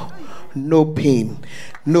floor. No pain,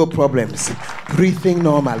 no problems, breathing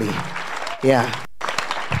normally. Yeah.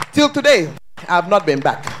 Till today, I have not been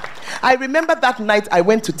back. I remember that night I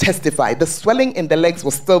went to testify. The swelling in the legs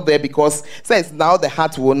was still there because it says now the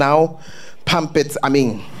heart will now pump it,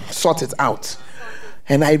 sort it out.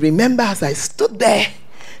 And I remember as I stood there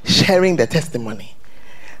sharing the testimony,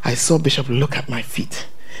 I saw Bishop look at my feet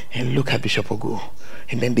and look at Bishop Ogo.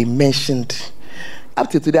 And then they mentioned, up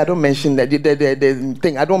to today I don't mention the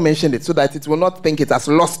thing, I don't mention it so that it will not think it has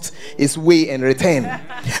lost its way and return.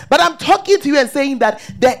 But I'm talking to you and saying that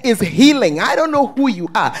there is healing. I don't know who you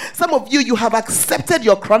are. Some of you have accepted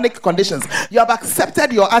your chronic conditions. You have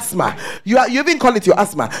accepted your asthma. You even call it your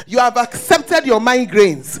asthma. You have accepted your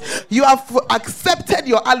migraines. You have accepted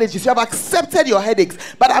your allergies. You have accepted your headaches.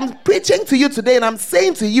 But I'm preaching to you today and I'm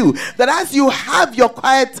saying to you that as you have your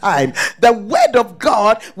quiet time, the word of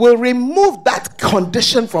God will remove that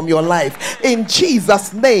condition from your life in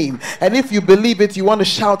Jesus' name. And if you believe it, you want to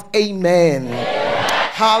shout amen.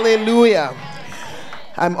 Hallelujah.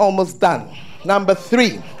 I'm almost done. Number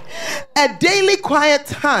 3, A daily quiet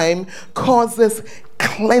time causes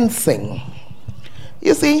cleansing.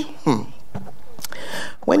 You see,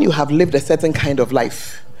 when you have lived a certain kind of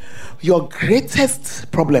life, your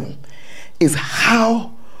greatest problem is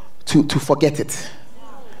how to forget it.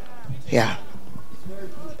 Yeah.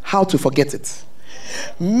 How to forget it.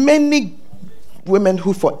 Many women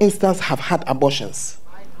who, for instance, have had abortions,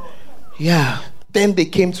 then they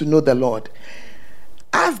came to know the Lord.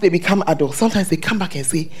 As they become adults, sometimes they come back and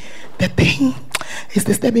say, the thing is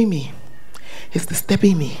disturbing me. It's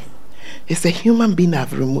disturbing me. It's a human being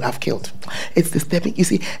I've killed. It's disturbing. You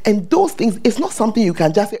see, and those things, it's not something you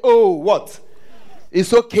can just say, oh, what?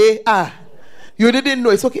 It's okay. You didn't know.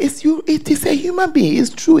 It's okay. It is a human being. It's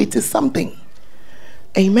true. It is something.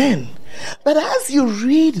 Amen. But as you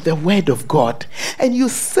read the word of God and you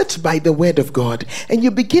sit by the word of God and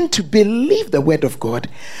you begin to believe the word of God,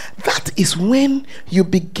 that is when you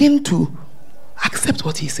begin to accept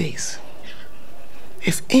what he says.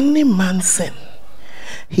 If any man sin,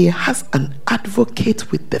 he has an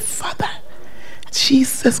advocate with the Father,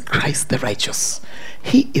 Jesus Christ the righteous.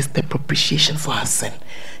 He is the propitiation for our sin.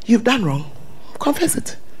 You've done wrong, confess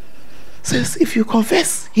it. Says if you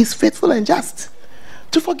confess, he's faithful and just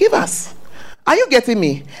to forgive us. Are you getting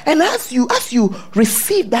me? And as you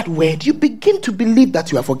receive that word, you begin to believe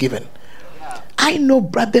that you are forgiven. I know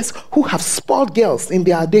brothers who have spoiled girls in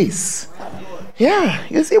their days. Yeah,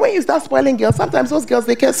 you see, when you start spoiling girls, sometimes those girls,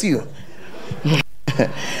 they curse you.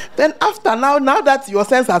 Then after now that your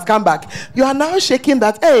sense has come back, you are now shaking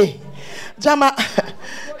that, hey, Jama,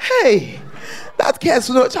 hey, that curse,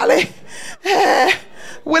 Charlie,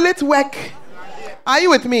 will it work? Are you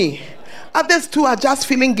with me? Others too are just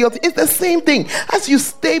feeling guilty. It's the same thing. As you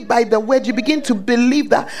stay by the word, you begin to believe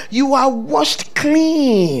that you are washed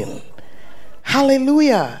clean.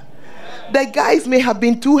 Hallelujah. The guys may have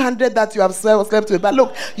been 200 that you have slept with, but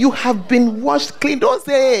look, you have been washed clean. Don't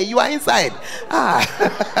say, hey, you are inside.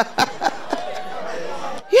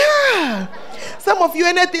 Yeah. Some of you,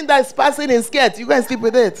 anything that is passing in skirt, you go and sleep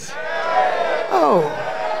with it. Oh.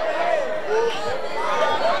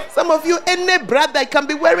 Some of you, any brother can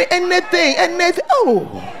be wearing anything. Oh.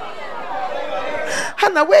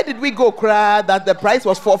 Hannah, where did we go, cry that the price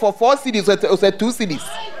was for 4 CDs, it was 2 CDs?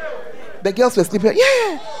 The girls were sleeping.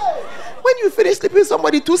 Yeah. When you finish sleeping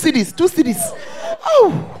somebody, 2 CDs.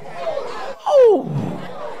 Oh.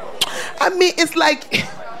 I mean, it's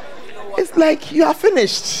like you are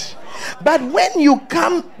finished. But when you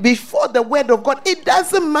come before the word of God, it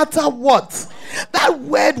doesn't matter what. That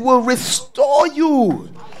word will restore you.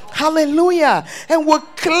 Hallelujah. And will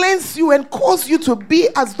cleanse you and cause you to be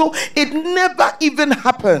as though it never even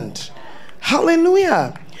happened.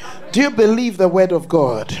 Hallelujah. Do you believe the word of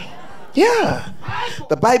God? Yeah.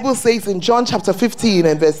 The Bible says in John chapter 15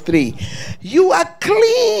 and verse 3, you are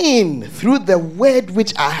clean through the word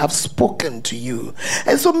which I have spoken to you.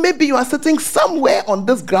 And so maybe you are sitting somewhere on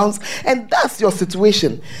this grounds and that's your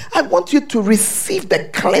situation. I want you to receive the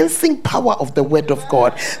cleansing power of the word of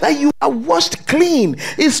God, that you are washed clean.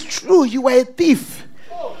 It's true, you were a thief.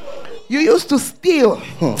 You used to steal.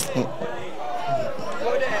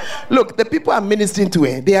 Look, the people I'm ministering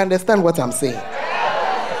to, they understand what I'm saying.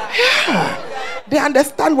 Yeah. They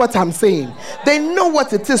understand what I'm saying. They know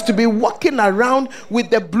what it is to be walking around with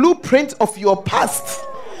the blueprint of your past.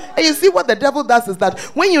 And you see what the devil does is that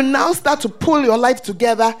when you now start to pull your life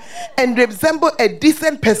together and resemble a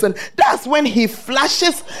decent person, that's when he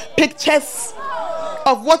flashes pictures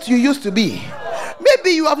of what you used to be. Maybe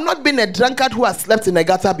you have not been a drunkard who has slept in a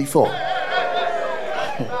gutter before.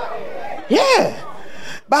 Yeah.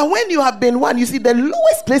 But when you have been one, you see the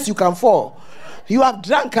lowest place you can fall. You have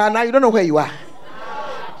drunk and now you don't know where you are.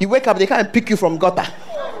 You wake up, they can't pick you from gutter.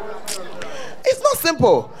 It's not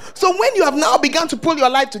simple. So when you have now begun to pull your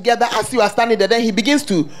life together, as you are standing there, then he begins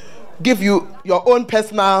to give you your own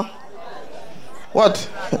personal what?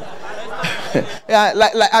 Yeah,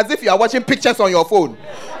 like as if you are watching pictures on your phone.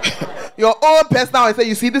 Your own personal, and say,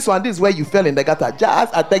 you see this one, this is where you fell in the gutter.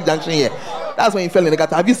 Just at Tech Junction here. That's when you fell in the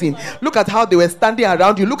gutter. Have you seen? Look at how they were standing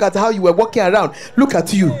around you. Look at how you were walking around. Look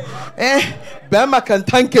at you. Bema can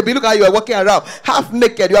thank you. Look how you were walking around. Half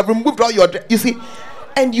naked. You have removed all your you see.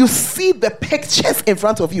 And you see the pictures in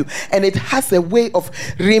front of you. And it has a way of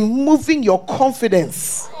removing your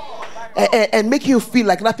confidence. And making you feel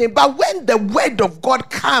like nothing. But when the word of God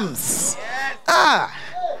comes,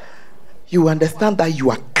 you understand that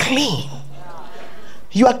you are clean.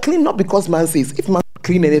 You are clean not because man says. If man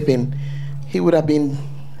clean anything, he would have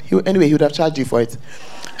charged you for it.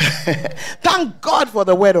 Thank God for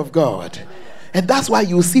the word of God. And that's why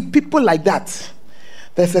you see people like that.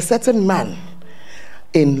 There's a certain man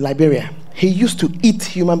in Liberia. He used to eat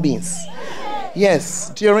human beings. Yes,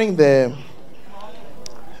 during the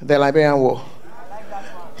Liberian War.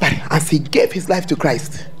 But as he gave his life to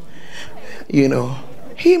Christ,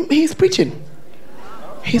 he's preaching.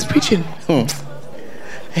 He's preaching. And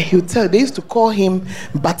he would tell, they used to call him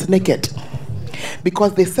butt naked,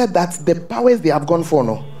 because they said that the powers they have gone for,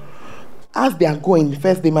 no, as they are going,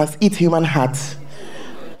 first they must eat human hearts,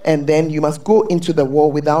 and then you must go into the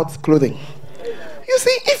war without clothing. You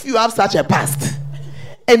see, if you have such a past,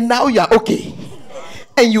 and now you are okay,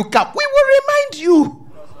 and you come, we will remind you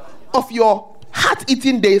of your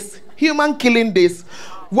heart-eating days, human-killing days,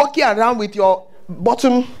 walking around with your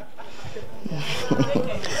bottom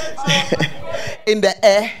in the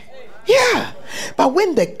air. Yeah. But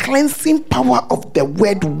when the cleansing power of the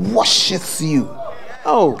word washes you,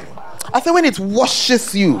 I said when it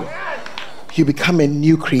washes you, you become a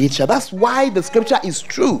new creature. That's why the scripture is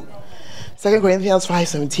true. 2 Corinthians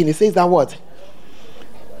 5:17, it says that what?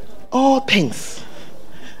 All things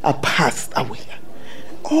are passed away.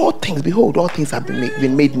 All things, behold, all things have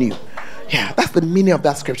been made new. Yeah, that's the meaning of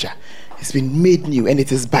that scripture. It's been made new, and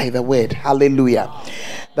it is by the word. Hallelujah.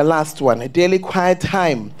 The last one, a daily quiet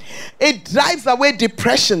time. It drives away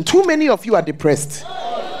depression. Too many of you are depressed.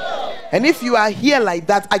 And if you are here like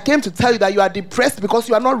that, I came to tell you that you are depressed because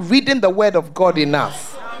you are not reading the word of God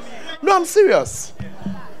enough. No, I'm serious.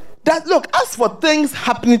 Look, as for things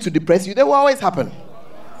happening to depress you, they will always happen.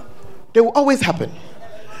 They will always happen.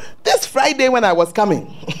 This Friday when I was coming,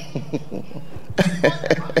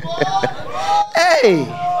 hey,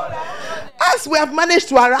 as we have managed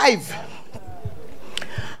to arrive,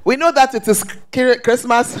 we know that it is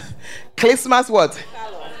Christmas what?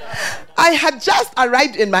 I had just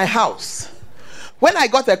arrived in my house when I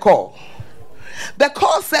got a call. The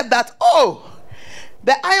call said that,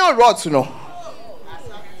 the iron rods,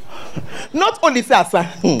 not only Sasa,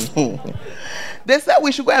 they said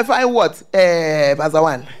we should go and find what? Pastor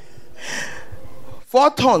One. 4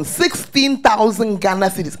 tons, 16,000 Ghana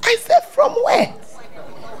cedis. I said, from where?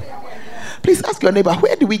 Please ask your neighbor,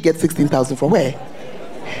 where do we get 16,000 from? Where?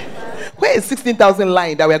 Where is 16,000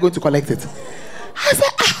 lying that we are going to collect it? I said,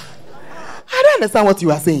 I don't understand what you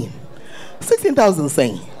are saying. 16,000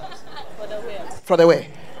 saying. For the where?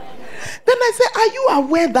 Then I said, are you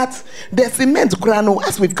aware that the cement grano,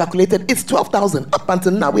 as we've calculated, is 12,000. Up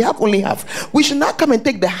until now, we have only half. We should now come and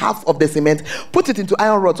take the half of the cement, put it into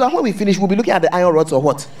iron rods. So when we finish, we'll be looking at the iron rods or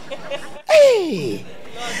what? Hey!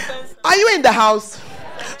 Are you in the house?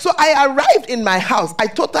 So I arrived in my house. I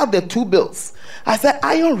totaled the 2 bills. I said,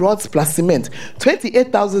 iron rods plus cement,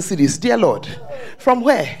 28,000 cedis. Dear Lord, from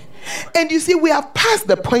where? And you see, we have passed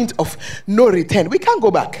the point of no return. We can't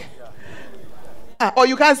go back. Or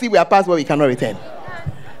you can't see we are past where we cannot return.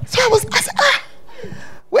 So I said,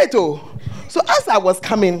 wait. So as I was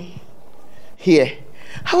coming here,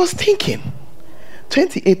 I was thinking,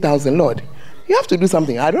 28,000, Lord, you have to do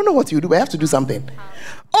something. I don't know what you do, but I have to do something.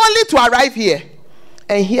 Only to arrive here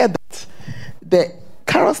and hear that the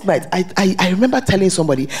Carol's night, I remember telling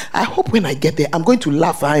somebody, I hope when I get there, I'm going to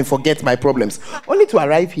laugh and forget my problems. Only to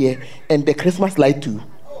arrive here and the Christmas light too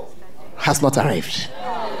has not arrived.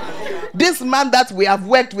 This man that we have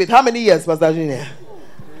worked with, how many years, Pastor Junior?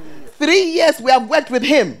 3 years we have worked with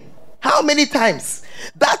him. How many times?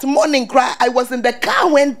 That morning cry, I was in the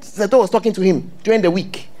car when Zeto was talking to him during the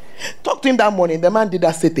week. Talked to him that morning. The man did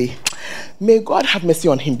that city. May God have mercy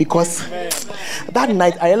on him, because that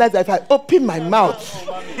night I realized that if I open my mouth,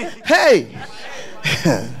 hey,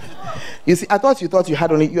 you see, I thought you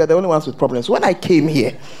had only, you are the only ones with problems. When I came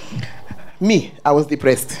here, I was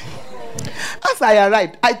depressed. As I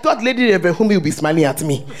arrived, I thought Lady Reverend would be smiling at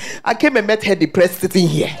me. I came and met her depressed sitting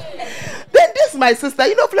here. Then this my sister,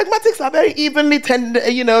 phlegmatics are very evenly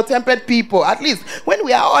tempered people. At least when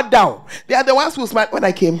we are all down, they are the ones who smile. When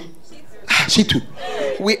I came, she too.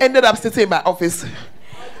 We ended up sitting in my office,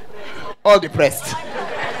 all depressed.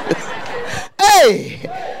 Hey,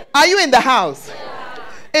 are you in the house?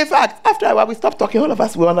 In fact, after a while, we stopped talking. All of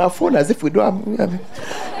us were on our phone as if we don't have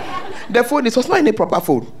the phone. It was not any proper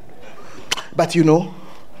phone. But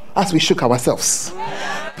as we shook ourselves,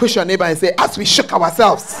 push your neighbor and say, as we shook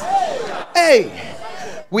ourselves. Hey,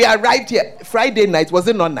 we arrived here Friday night. Was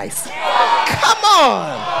it not nice? Come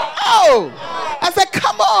on. I said,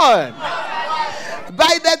 come on.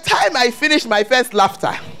 By the time I finished my first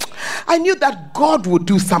laughter, I knew that God would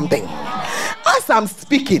do something. As I'm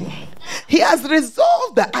speaking, He has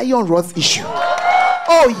resolved the iron rods issue.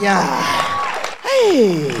 Oh yeah.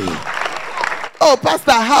 Hey. Oh,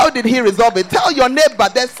 Pastor, how did He resolve it? Tell your neighbor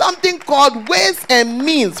there's something called ways and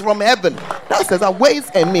means from heaven. That says ways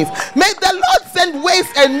and means. May the Lord send ways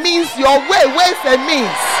and means your way, ways and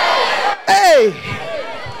means. Hey,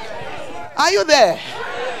 are you there?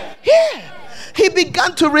 Yeah. He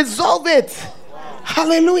began to resolve it.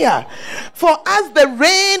 Hallelujah. For as the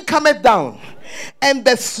rain cometh down and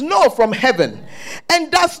the snow from heaven,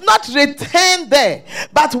 and does not return there,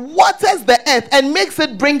 but waters the earth and makes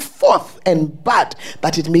it bring forth and bud,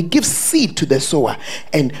 that it may give seed to the sower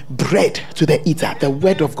and bread to the eater. The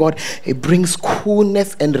word of God, it brings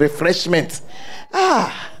coolness and refreshment.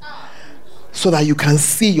 So that you can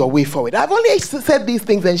see your way forward. I've only said these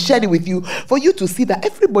things and shared it with you for you to see that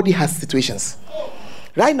everybody has situations.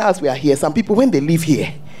 Right now, as we are here, some people, when they leave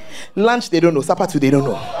here, lunch they don't know, supper too they don't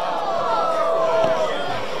know.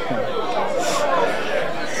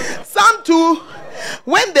 Some too,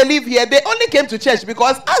 when they leave here, they only came to church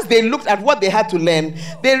because as they looked at what they had to learn,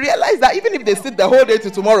 they realized that even if they sit the whole day to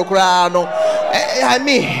tomorrow, they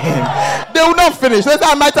will not finish. So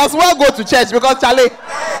I might as well go to church because Charlie,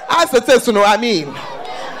 as it says, am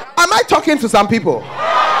I talking to some people?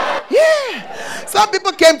 Yeah. Some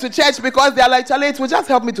people came to church because they are like, Charlie, it will just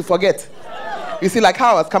help me to forget. You see, like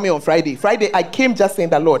how I was coming on Friday. I came just saying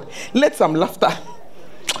that, Lord, let some laughter.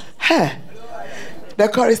 The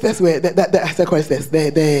choristers were the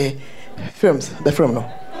film, no.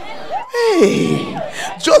 Hey,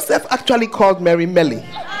 Joseph actually called Mary Melly.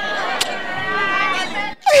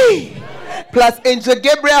 Hey, plus Angel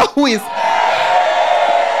Gabriel, who is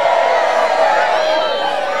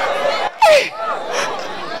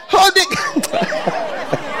holding.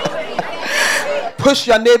 Push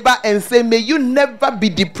your neighbor and say, may you never be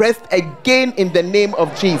depressed again in the name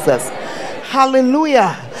of Jesus.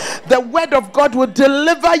 Hallelujah. The word of God will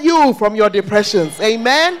deliver you from your depressions.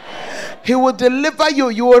 Amen. He will deliver you.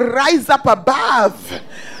 You will rise up above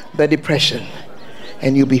the depression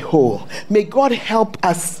and you'll be whole. May God help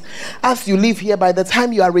us as you live here. By the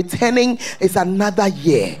time you are returning, it's another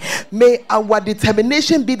year. May our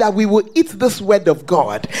determination be that we will eat this word of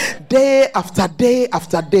God day after day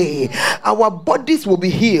after day. Our bodies will be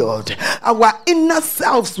healed. Our inner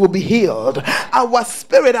selves will be healed. Our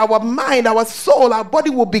spirit, our mind, our soul, our body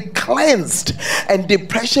will be cleansed, and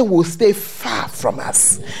depression will stay far from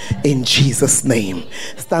us. In Jesus' name,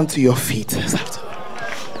 stand to your feet.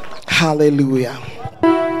 Hallelujah.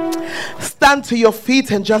 Stand to your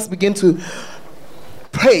feet and just begin to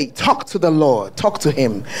pray. Talk to the Lord. Talk to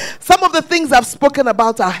him. Some of the things I've spoken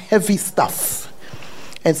about are heavy stuff,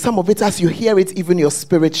 and some of it, as you hear it, even your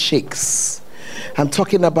spirit shakes. I'm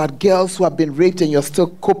talking about girls who have been raped and you're still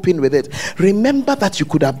coping with it. Remember that you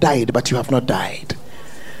could have died, but you have not died.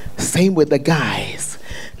 Same with the guys.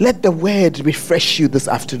 Let the word refresh you this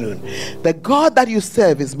afternoon. The God that you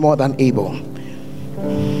serve is more than able.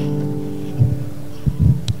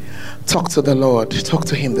 Talk to the Lord. Talk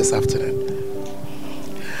to him this afternoon.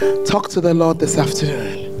 Talk to the Lord this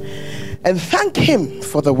afternoon. And thank him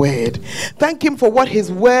for the word. Thank him for what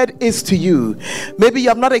his word is to you. Maybe you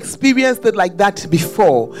have not experienced it like that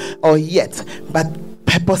before or yet, but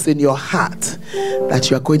purpose in your heart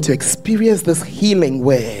that you are going to experience this healing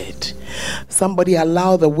word. Somebody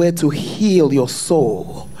allow the word to heal your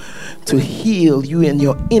soul, to heal you and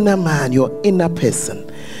your inner man, your inner person,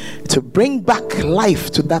 to bring back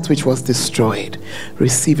life to that which was destroyed.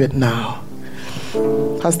 Receive it now.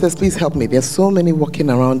 Pastors, please help me. There's so many walking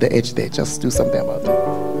around the edge there. Just do something about it.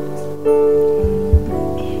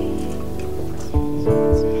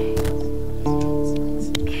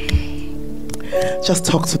 Just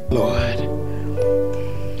talk to the Lord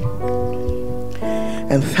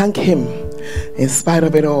and thank him in spite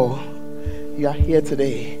of it all. You are here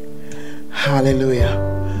today. Hallelujah.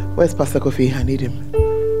 Where's Pastor Kofi? I need him.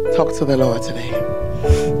 Talk to the Lord today.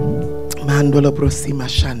 Mandolo brosima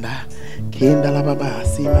shanda. Kindala baba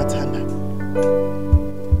simatanda.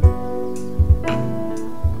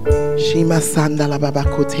 Shima sandala baba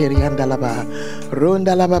koteri andala ba.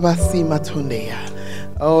 Rondala baba simatundeya.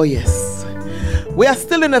 Oh yes. We are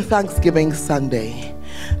still in a Thanksgiving Sunday.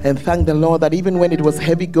 And thank the Lord that even when it was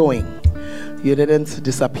heavy going, you didn't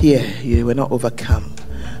disappear. You were not overcome.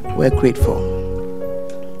 We're grateful.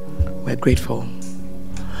 We're grateful.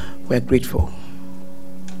 We're grateful.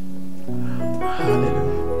 Hallelujah.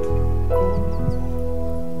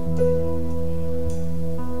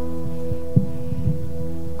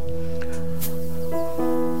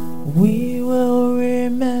 We will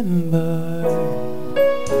remember.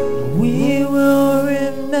 We will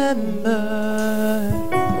remember.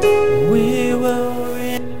 We will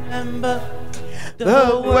remember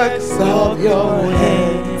The works of your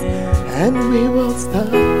hands, and we will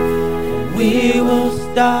stop. We will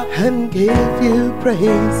stop And give you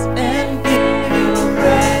praise. and give you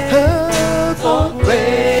praise. For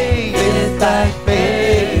great is thy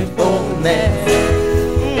faithfulness.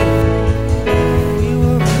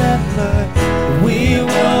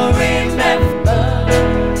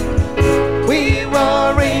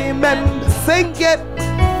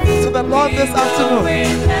 this afternoon.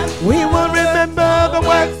 We will remember the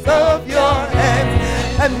works of your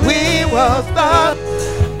hands, and we will stop.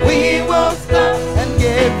 We will stop and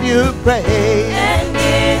give you praise. And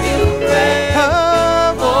give you praise.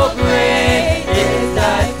 Oh, For great is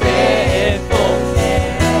thy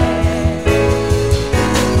faithfulness.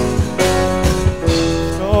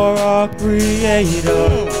 You're our creator,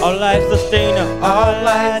 our life sustainer, our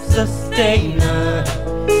life sustainer,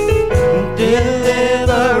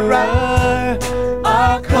 deliverer,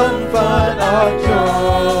 our comfort, our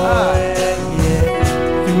joy.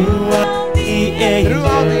 Throughout the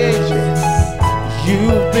ages,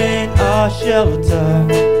 you've been our shelter,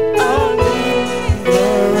 our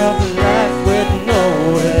river of life with no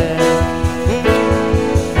end.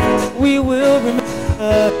 We will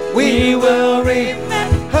remember, we will remember.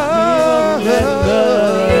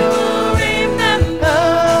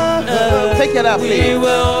 Take it up, We please.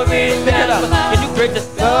 will remember. Can you break the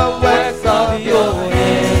works of your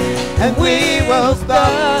hands? And we will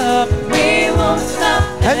stop. We will stop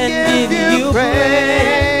And give you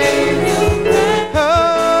praise.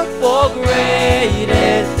 Oh, For great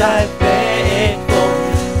is thy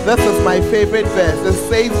faithfulness. this is my favorite verse. It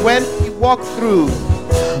says, when we walk through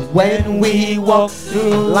When we walk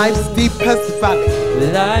through life's deepest valley,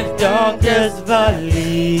 life's darkest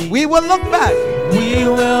valley, we will look back we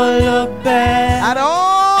will look back at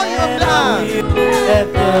all you've done,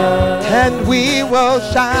 and we will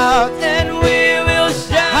shout, and we will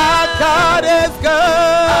shout, our God is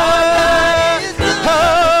good.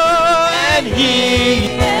 Oh, and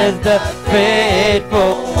He is the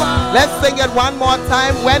faithful one. let's sing it one more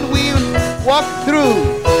time. When we walk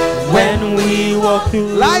through When we walk through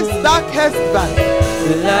life's darkest valley,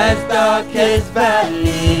 life's darkest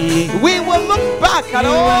valley, we will look back at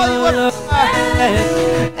all you have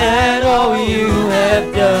done, and all you have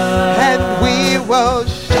done, and we will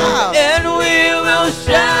shout, and we will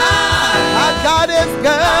shout, our God is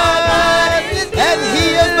good, and He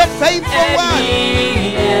is the faithful and one.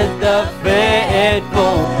 He is the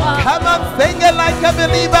faithful one. Come on, sing it like a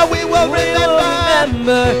believer. We will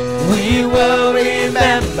remember. We will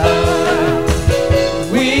remember.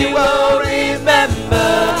 We will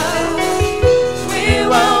remember. We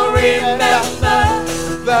will remember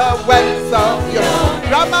the works of your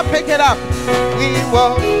drama. Pick it up. We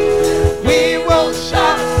will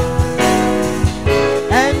shout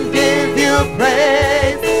and give you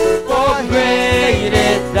praise. For great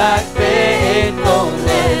is thy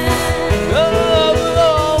faithfulness.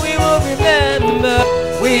 Oh, we will remember.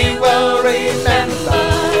 We will remember.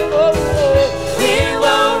 We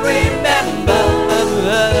will remember.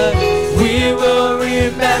 We will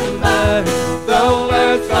remember the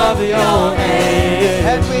works of your hand.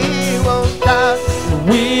 And we will shout.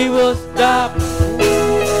 We will stop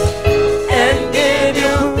and give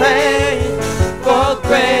you praise. For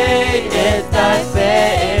great is thy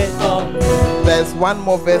faithfulness. There's one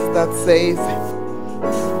more verse that says,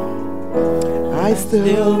 I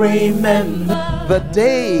still remember the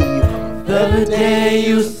day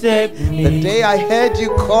you saved me. the day I heard you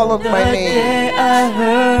call on my The name. day I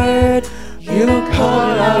heard you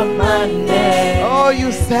call out my name. Oh,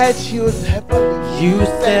 you said you would never leave. You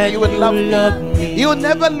said you would love me. me. You'll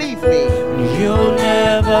never leave me. You'll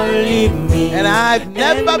never leave me. And I've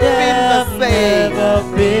never been the same. Never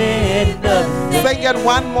been the same. Sing it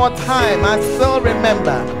one more time. I still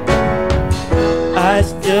remember. I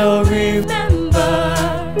still remember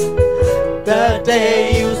the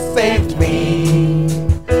day you saved me.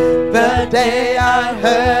 The day I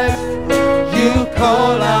heard you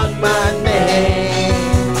call out my name.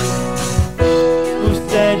 You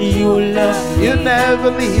said you love me. You never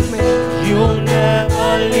leave me. You'll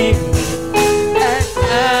never leave me. And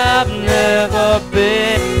I've never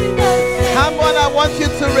been. Come on, I want you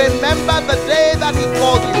to remember the day that He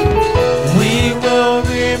called you. We will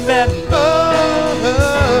remember.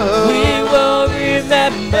 We will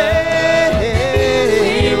remember.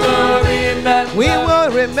 We will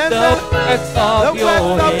remember the works of your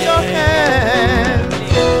hand.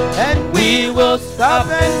 And we will stop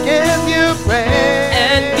and give you praise.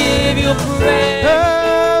 And give you praise.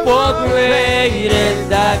 For great is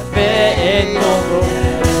thy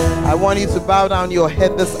faithfulness. I want you to bow down your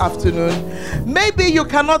head this afternoon. Maybe you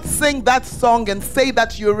cannot sing that song and say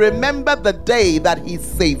that you remember the day that He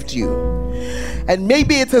saved you. And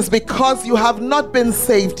maybe it is because you have not been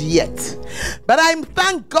saved yet. But I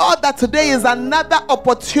thank God that today is another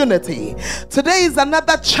opportunity. Today is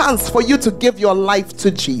another chance for you to give your life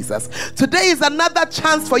to Jesus. Today is another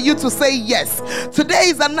chance for you to say yes. Today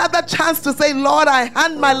is another chance to say, Lord, I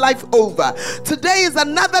hand my life over. Today is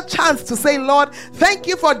another chance to say, Lord, thank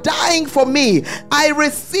you for dying for me. I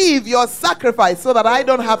receive your sacrifice so that I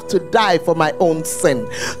don't have to die for my own sin.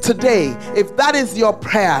 Today, if that is your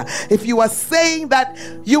prayer, if you are saying that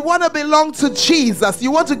you want to belong to Jesus,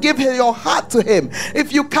 you want to give your heart to him,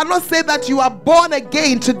 if you cannot say that you are born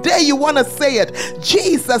again, today you want to say it.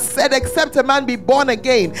 Jesus said, except a man be born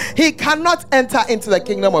again, he cannot enter into the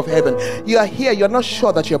kingdom of heaven. You are here, you're not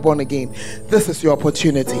sure that you're born again. This is your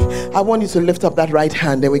opportunity. I want you to lift up that right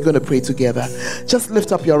hand and we're going to pray together. Just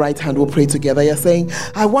lift up your right hand, we'll pray together. You're saying,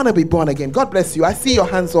 I want to be born again. God bless you. I see your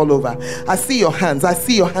hands all over. I see your hands. I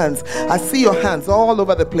see your hands. I see your hands all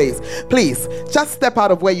over the place. Please, just step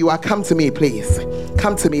out of where you are. Come to me, please.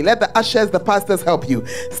 Come to me. Let the ushers, the pastors help you.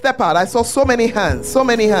 Step out. I saw so many hands. So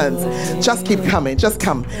many hands. Just keep coming. Just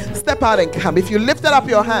come. Step out and come. If you lifted up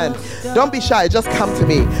your hand, don't be shy. Just come to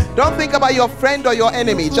me. Don't think about your friend or your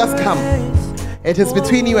enemy. Just come. It is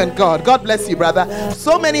between you and God. God bless you, brother.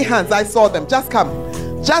 So many hands. I saw them. Just come.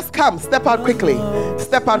 Just come. Step out quickly.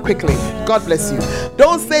 Step out quickly. God bless you.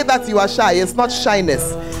 Don't say that you are shy. It's not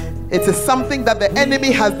shyness. It is something that the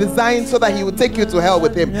enemy has designed so that he will take you to hell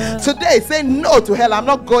with him. Today, say no to hell. I'm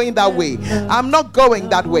not going that way. I'm not going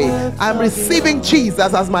that way. I'm receiving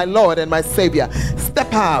Jesus as my Lord and my Savior.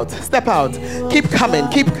 Step out. Step out. Keep coming.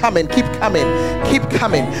 Keep coming. Keep coming. Keep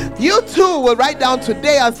coming. You too will write down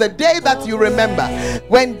today as the day that you remember.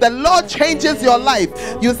 When the Lord changes your life,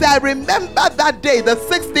 you say, I remember that day, the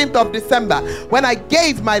 16th of December, when I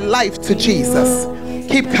gave my life to Jesus.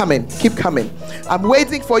 Keep coming. Keep coming. I'm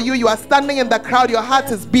waiting for you. You are standing in the crowd. Your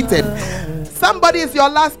heart is beating. Somebody is your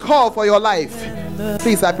last call for your life.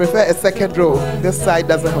 Please, I prefer a second row. This side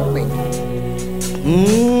doesn't help me.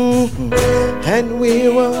 And we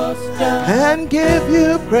will and give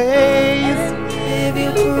you praise.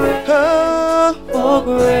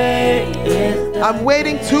 I'm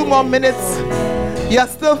waiting 2 more minutes. You're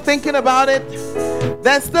still thinking about it.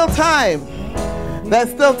 There's still time. There's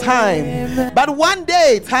still time. But one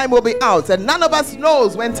day time will be out, and none of us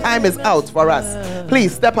knows when time is out for us.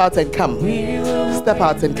 Please step out and come. Step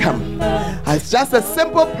out and come. It's just a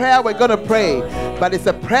simple prayer we're going to pray, but it's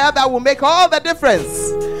a prayer that will make all the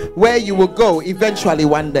difference where you will go eventually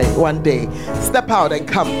one day. One day. Step out and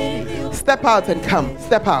come. Step out and come.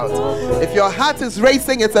 Step out. If your heart is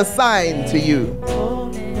racing, it's a sign to you.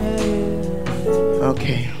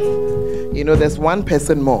 Okay. You know, there's one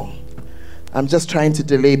person more. I'm just trying to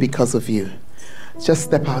delay because of you. Just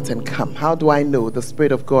step out and come. How do I know? The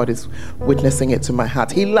Spirit of God is witnessing it to my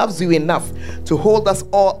heart. He loves you enough to hold us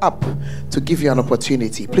all up to give you an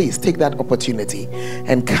opportunity. Please take that opportunity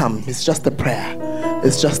and come. It's just a prayer.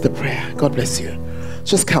 It's just a prayer. God bless you.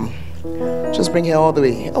 Just come. Just bring her all the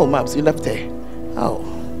way. Oh, Maps, you left her. Oh,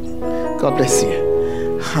 God bless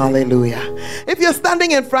you. Hallelujah. If you're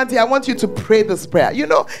standing in front here, I want you to pray this prayer. You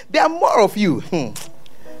know, there are more of you.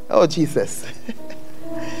 Oh, Jesus.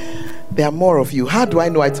 There are more of you. How do I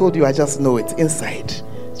know? I told you, I just know it inside.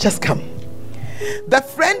 Just come. The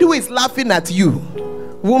friend who is laughing at you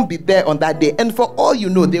won't be there on that day. And for all you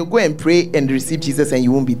know, they'll go and pray and receive Jesus and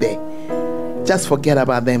you won't be there. Just forget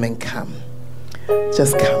about them and come.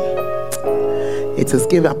 Just come. It is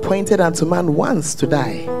given, appointed unto man once to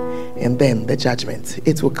die, and then the judgment.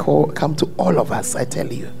 It will come to all of us, I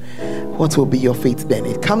tell you. What will be your fate then?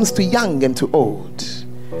 It comes to young and to old.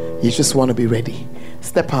 You just want to be ready.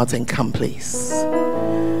 Step out and come, please.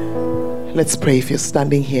 Let's pray. If you're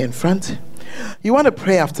standing here in front, you want to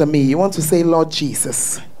pray after me. You want to say, Lord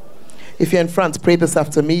Jesus. If you're in front, pray this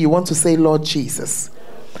after me. You want to say, Lord Jesus,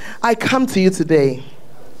 I come to you today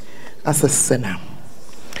as a sinner.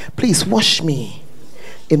 Please wash me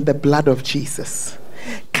in the blood of Jesus.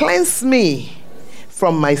 Cleanse me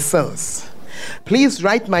from my sins. Please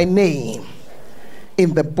write my name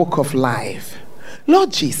in the book of life.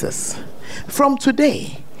 Lord Jesus, from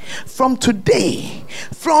today,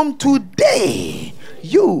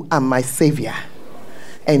 you are my Savior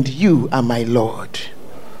and you are my Lord.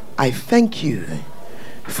 I thank you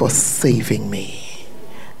for saving me.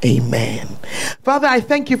 Amen. Father, I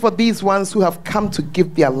thank you for these ones who have come to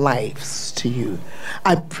give their lives to you.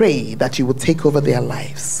 I pray that you will take over their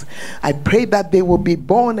lives. I pray that they will be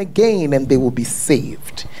born again and they will be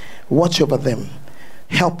saved. Watch over them.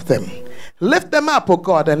 Help them. Lift them up, oh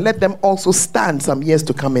God, and let them also stand some years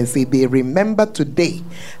to come and say they remember today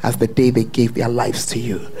as the day they gave their lives to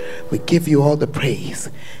you. We give you all the praise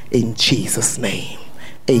in Jesus' name.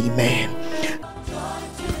 Amen.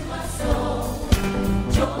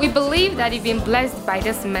 believe that you've been blessed by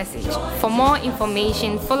this message. For more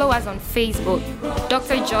information, follow us on Facebook,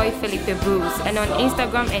 Dr. Joy Philippe Bruce, and on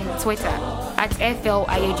Instagram and Twitter at FL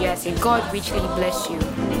Ayeduase. God richly bless you.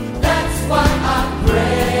 That's why I pray.